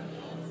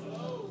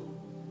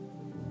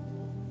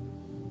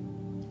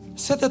 It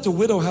said that the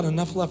widow had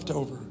enough left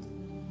over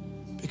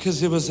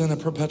because it was in a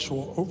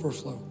perpetual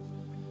overflow.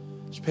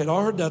 She paid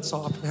all her debts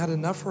off and had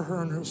enough for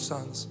her and her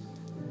sons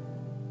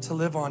to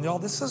live on. Y'all,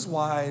 this is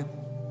why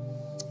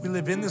we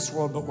live in this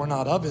world, but we're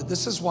not of it.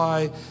 This is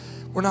why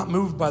we're not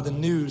moved by the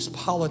news,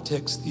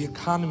 politics, the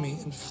economy,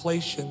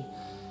 inflation,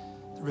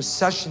 the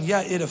recession.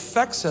 Yeah, it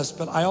affects us,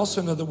 but I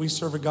also know that we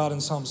serve a God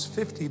in Psalms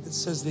 50 that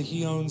says that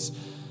he owns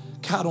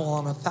cattle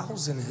on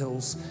 1,000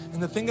 hills.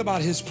 And the thing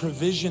about his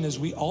provision is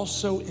we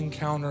also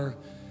encounter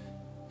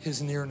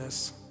his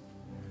nearness.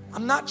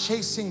 I'm not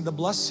chasing the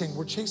blessing,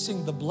 we're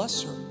chasing the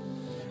blesser.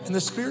 And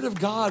the Spirit of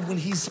God, when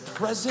he's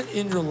present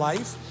in your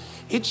life,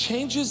 it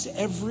changes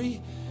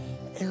every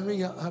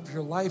area of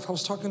your life. I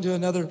was talking to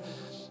another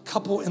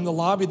couple in the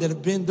lobby that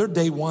have been, they're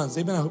day ones.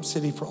 They've been at Hope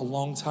City for a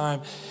long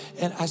time.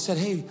 And I said,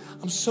 hey,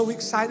 I'm so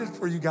excited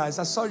for you guys.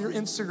 I saw your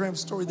Instagram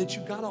story that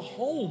you got a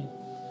home.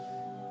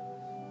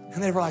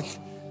 And they were like,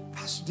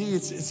 Pastor D,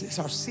 it's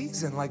our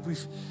season. Like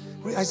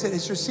I said,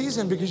 it's your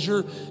season because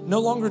you're no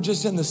longer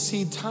just in the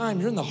seed time,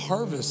 you're in the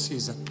harvest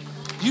season.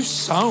 You've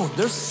sown,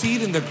 there's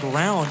seed in the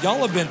ground.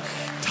 Y'all have been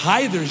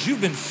tithers,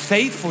 you've been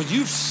faithful,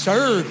 you've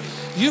served,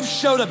 you've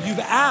showed up, you've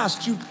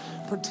asked, you've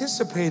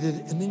participated,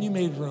 and then you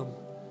made room.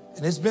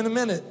 And it's been a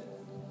minute.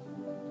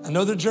 I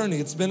know the journey,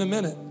 it's been a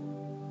minute.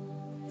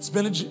 It's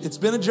been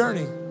a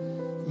journey.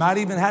 You might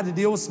even had to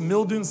deal with some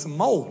mildew and some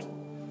mold,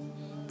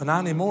 but not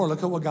anymore.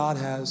 Look at what God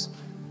has.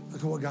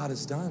 Look at what God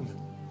has done.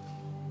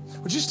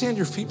 Would you stand to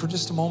your feet for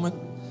just a moment?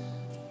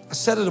 I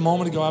said it a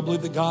moment ago, I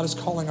believe that God is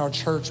calling our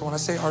church. And when I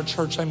say our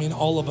church, I mean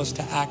all of us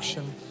to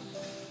action.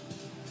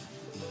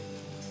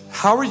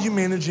 How are you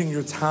managing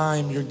your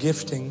time, your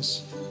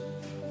giftings,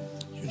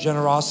 your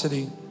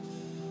generosity?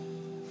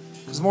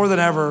 Because more than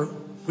ever,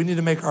 we need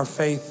to make our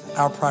faith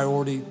our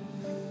priority.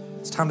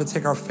 It's time to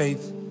take our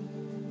faith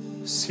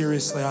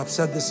seriously. I've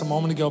said this a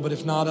moment ago, but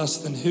if not us,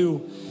 then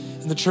who?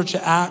 In the church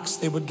of Acts,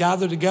 they would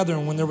gather together,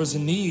 and when there was a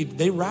need,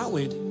 they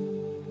rallied.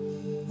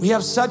 We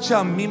have such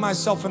a me,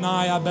 myself, and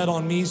I bet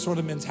on me sort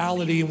of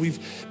mentality, and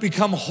we've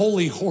become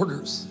holy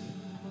hoarders.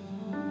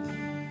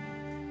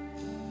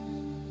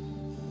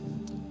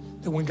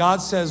 That when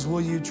God says,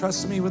 will you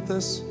trust me with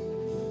this?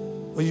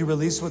 Will you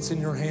release what's in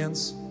your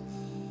hands?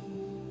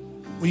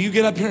 Will you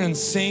get up here and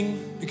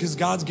sing because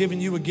God's given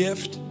you a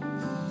gift?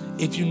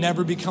 If you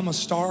never become a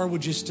star,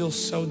 would you still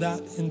sow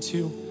that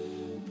into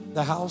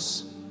the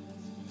house?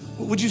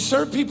 Would you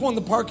serve people in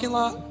the parking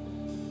lot?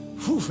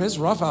 Whew, it's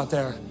rough out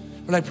there.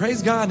 But I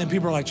praise God, and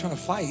people are like trying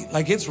to fight.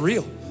 Like it's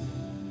real.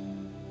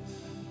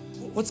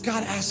 What's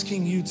God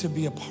asking you to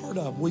be a part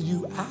of? Will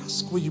you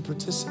ask? Will you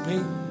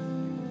participate?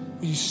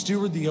 Will you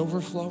steward the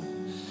overflow?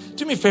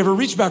 Do me a favor,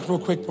 reach back real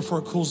quick before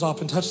it cools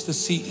off and touch the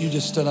seat you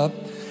just stood up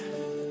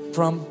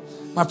from.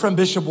 My friend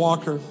Bishop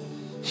Walker,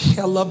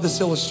 I love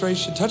this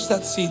illustration. Touch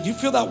that seat. Do you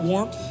feel that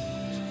warmth?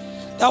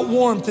 That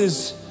warmth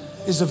is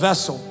a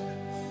vessel.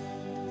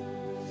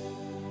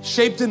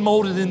 Shaped and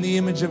molded in the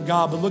image of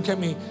God. But look at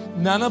me.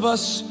 None of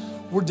us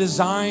were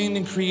designed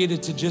and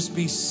created to just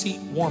be seat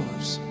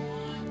warmers.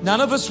 None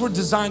of us were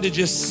designed to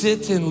just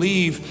sit and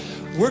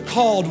leave. We're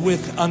called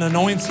with an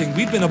anointing.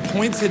 We've been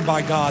appointed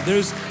by God.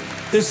 There's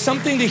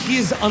something that he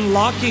is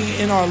unlocking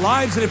in our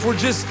lives. And if we're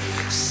just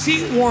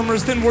seat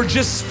warmers, then we're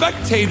just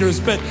spectators.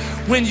 But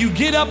when you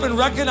get up and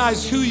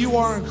recognize who you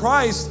are in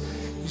Christ,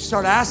 you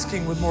start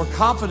asking with more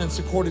confidence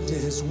according to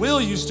his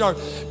will. You start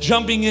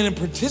jumping in and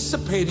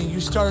participating. You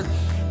start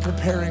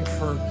preparing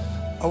for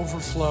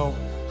overflow.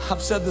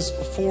 I've said this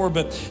before,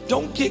 but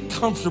don't get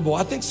comfortable.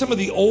 I think some of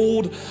the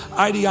old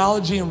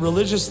ideology and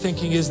religious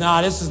thinking is,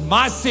 nah, this is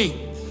my seat.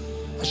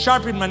 I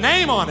sharpened my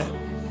name on it.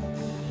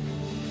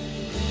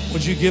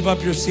 Would you give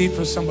up your seat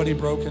for somebody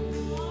broken?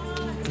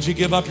 Would you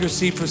give up your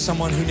seat for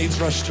someone who needs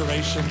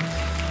restoration?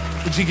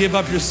 Would you give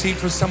up your seat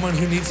for someone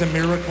who needs a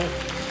miracle?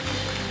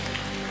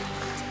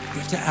 You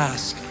have to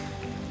ask.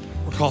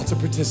 We're called to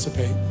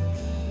participate.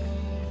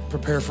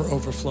 Prepare for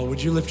overflow.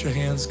 Would you lift your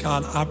hands?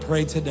 God, I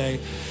pray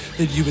today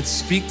that you would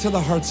speak to the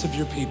hearts of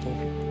your people.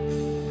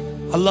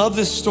 I love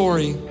this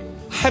story.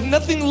 I have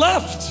nothing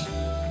left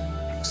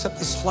except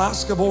this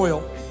flask of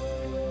oil.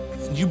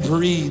 And you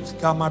breathe.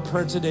 God, my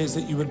prayer today is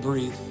that you would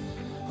breathe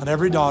on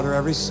every daughter,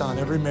 every son,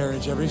 every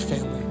marriage, every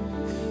family.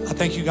 I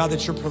thank you, God,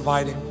 that you're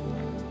providing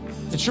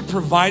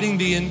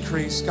the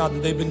increase, God,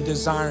 that they've been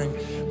desiring,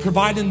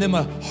 providing them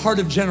a heart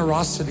of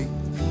generosity,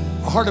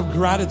 a heart of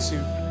gratitude,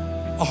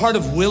 a heart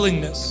of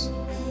willingness,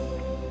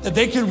 that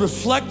they can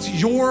reflect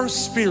your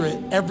spirit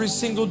every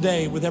single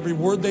day with every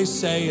word they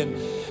say and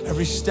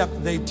every step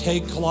they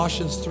take.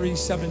 Colossians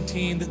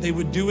 3:17, that they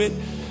would do it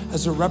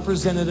as a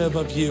representative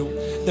of you,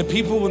 that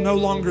people will no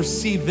longer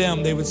see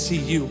them, they would see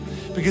you,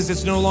 because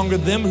it's no longer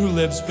them who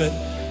lives, but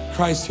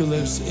Christ who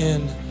lives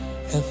in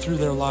and through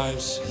their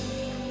lives.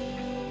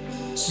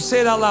 So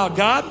say it out loud.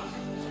 God,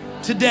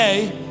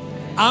 today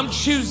I'm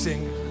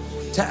choosing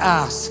to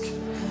ask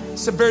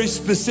some very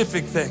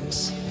specific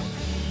things.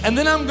 And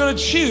then I'm gonna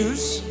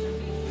choose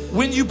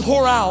when you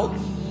pour out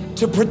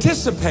to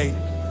participate.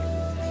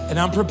 And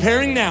I'm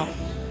preparing now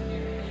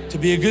to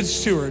be a good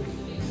steward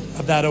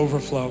of that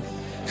overflow.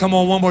 Come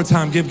on, one more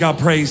time, give God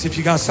praise if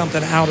you got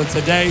something out of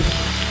today.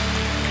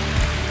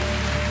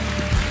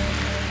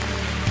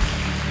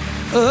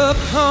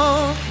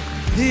 Upon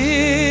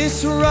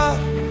this rock,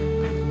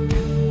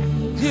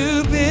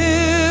 you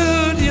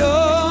build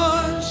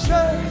your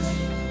church,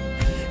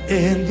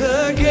 and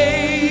the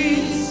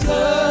gates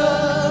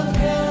of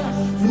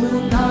hell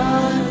will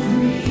not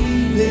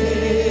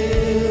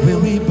prevail.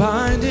 When we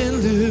bind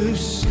and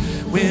loose,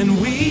 when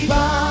we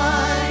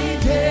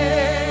bind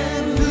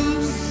and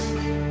loose,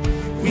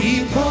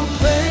 we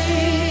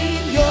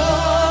proclaim your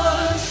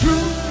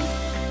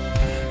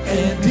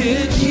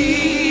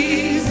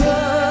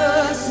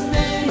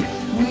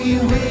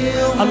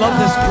love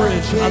this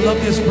bridge. I love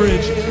this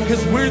bridge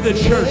because we're the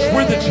church.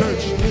 We're the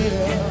church.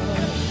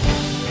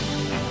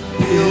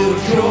 Build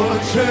your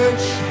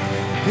church.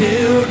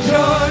 Build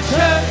your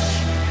church.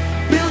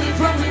 Build it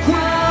from the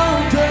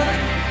ground up.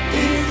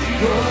 It's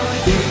your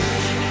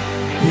church.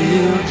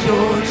 Build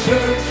your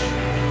church.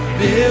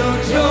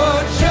 Build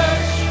your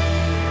church.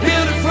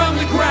 Build it from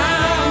the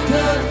ground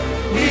up.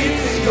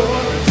 It's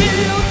your church.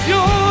 Build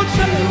your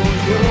church.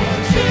 Build your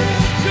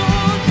church.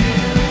 Build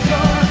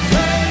your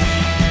church.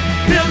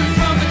 Build it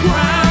from the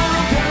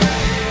ground up.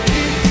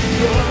 It's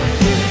your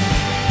church.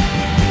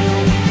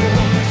 Build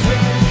your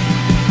church.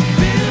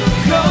 Build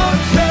your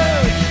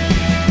church.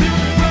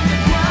 Build it from the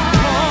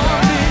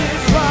ground.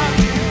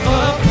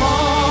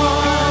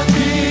 Upon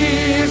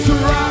this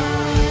rock,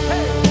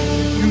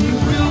 you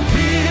will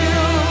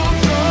build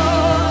your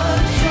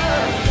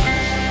church,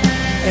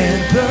 and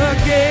the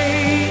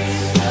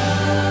gates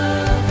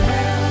of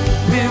hell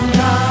will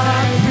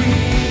not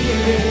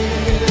prevail.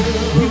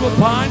 We will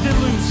bind and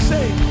loose.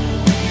 Say,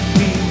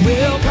 we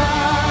will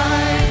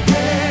bind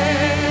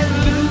and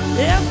loose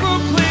and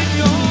proclaim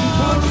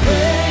your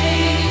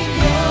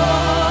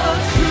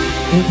truth.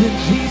 And in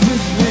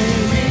Jesus'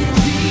 name, we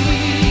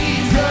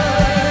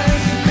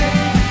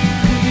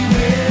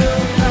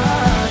will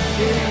not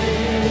fail.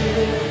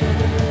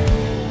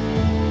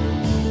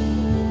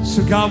 So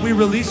God, we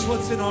release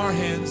what's in our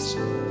hands,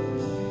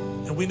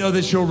 and we know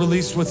that you'll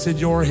release what's in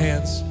your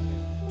hands.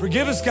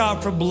 Forgive us,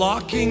 God, for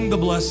blocking the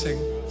blessing,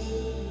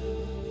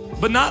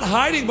 but not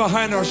hiding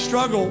behind our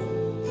struggle,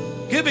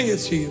 giving it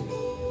to you,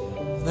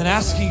 and then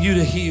asking you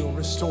to heal,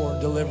 restore,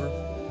 deliver.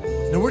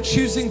 And we're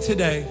choosing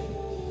today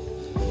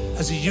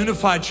as a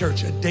unified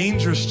church, a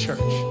dangerous church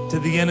to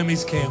the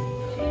enemy's camp,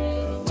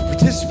 to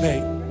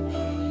participate.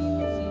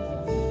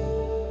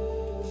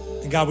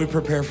 And God, we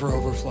prepare for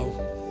overflow.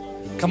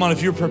 Come on,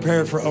 if you're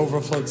prepared for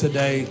overflow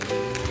today,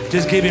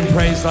 just give him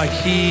praise like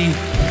he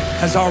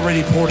has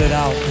already poured it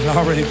out.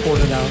 Already poured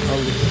it out.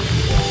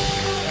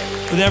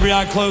 With every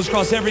eye closed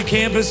across every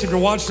campus, if you're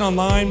watching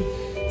online,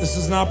 this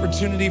is an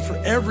opportunity for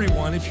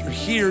everyone. If you're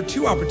here,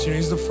 two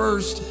opportunities. The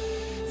first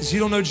is you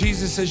don't know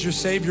Jesus as your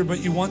Savior, but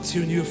you want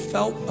to, and you have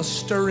felt a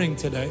stirring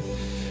today.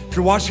 If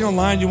you're watching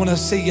online, you want to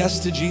say yes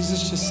to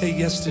Jesus, just say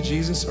yes to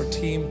Jesus. Our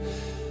team,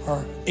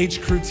 our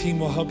HCrew team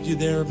will help you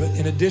there. But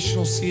in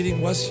additional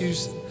seating, West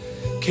Houston,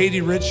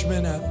 Katie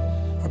Richmond at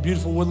our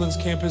beautiful Woodlands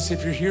campus.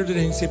 If you're here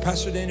today and say,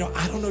 Pastor Daniel,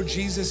 I don't know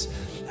Jesus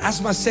as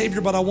my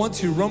Savior, but I want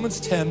to. Romans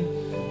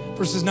 10,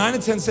 verses 9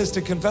 and 10 says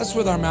to confess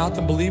with our mouth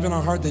and believe in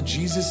our heart that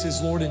Jesus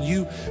is Lord, and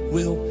you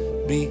will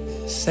be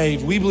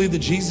saved. We believe that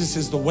Jesus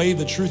is the way,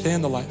 the truth,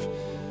 and the life.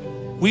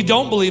 We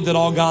don't believe that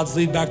all gods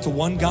lead back to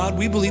one God.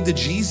 We believe that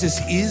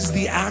Jesus is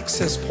the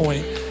access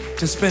point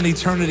to spend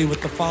eternity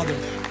with the Father.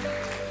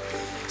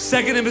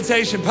 Second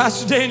invitation,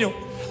 Pastor Daniel,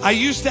 I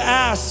used to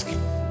ask,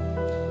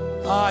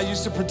 I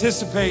used to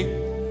participate,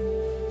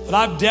 but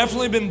I've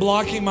definitely been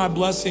blocking my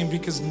blessing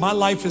because my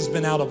life has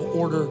been out of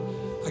order.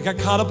 I got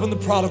caught up in the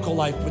prodigal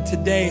life, but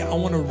today I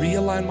want to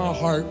realign my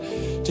heart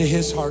to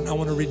his heart, and I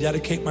want to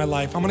rededicate my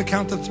life. I'm going to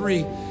count to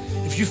 3.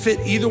 If you fit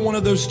either one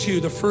of those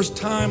 2, the first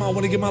time I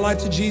want to give my life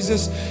to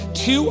Jesus,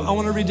 2, I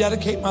want to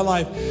rededicate my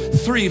life.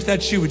 3, if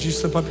that's you, would you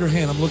slip up your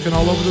hand? I'm looking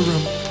all over the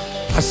room.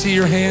 I see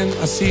your hand.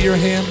 I see your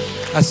hand.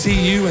 I see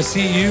you. I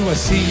see you. I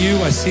see you.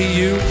 I see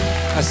you.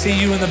 I see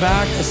you in the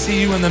back. I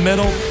see you in the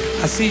middle.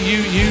 I see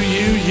you.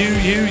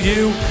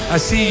 I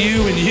see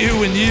you and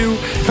you and you.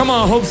 Come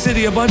on, Hope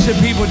City. A bunch of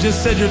people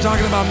just said you're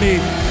talking about me.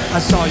 I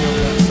saw you over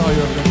there. I saw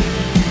you over there.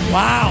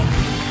 Wow.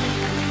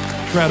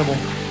 Incredible.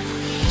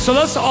 So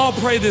let's all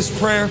pray this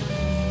prayer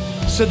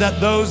so that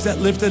those that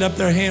lifted up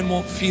their hand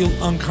won't feel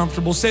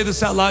uncomfortable. Say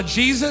this out loud.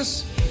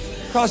 Jesus,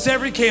 across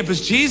every campus.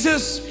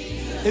 Jesus,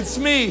 it's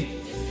me.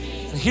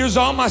 And here's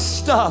all my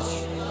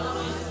stuff,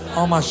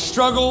 all my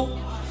struggle,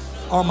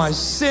 all my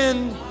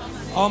sin,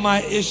 all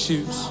my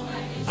issues.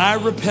 I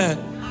repent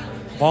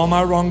of all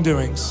my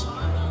wrongdoings.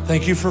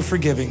 Thank you for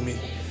forgiving me.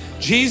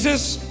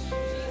 Jesus,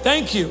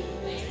 thank you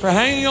for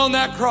hanging on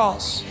that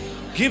cross,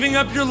 giving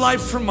up your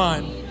life for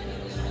mine,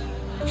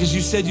 because you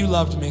said you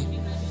loved me,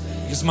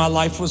 because my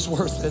life was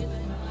worth it.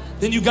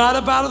 Then you got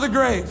up out of the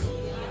grave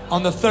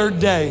on the 3rd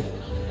day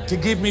to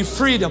give me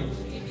freedom,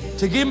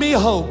 to give me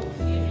hope,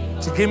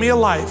 to give me a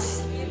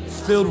life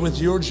filled with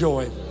your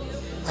joy.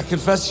 I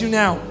confess you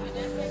now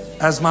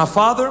as my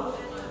Father,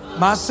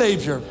 my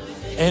Savior,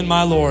 and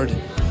my Lord,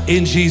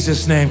 in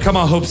Jesus' name. Come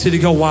on, Hope City,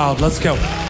 go wild. Let's go.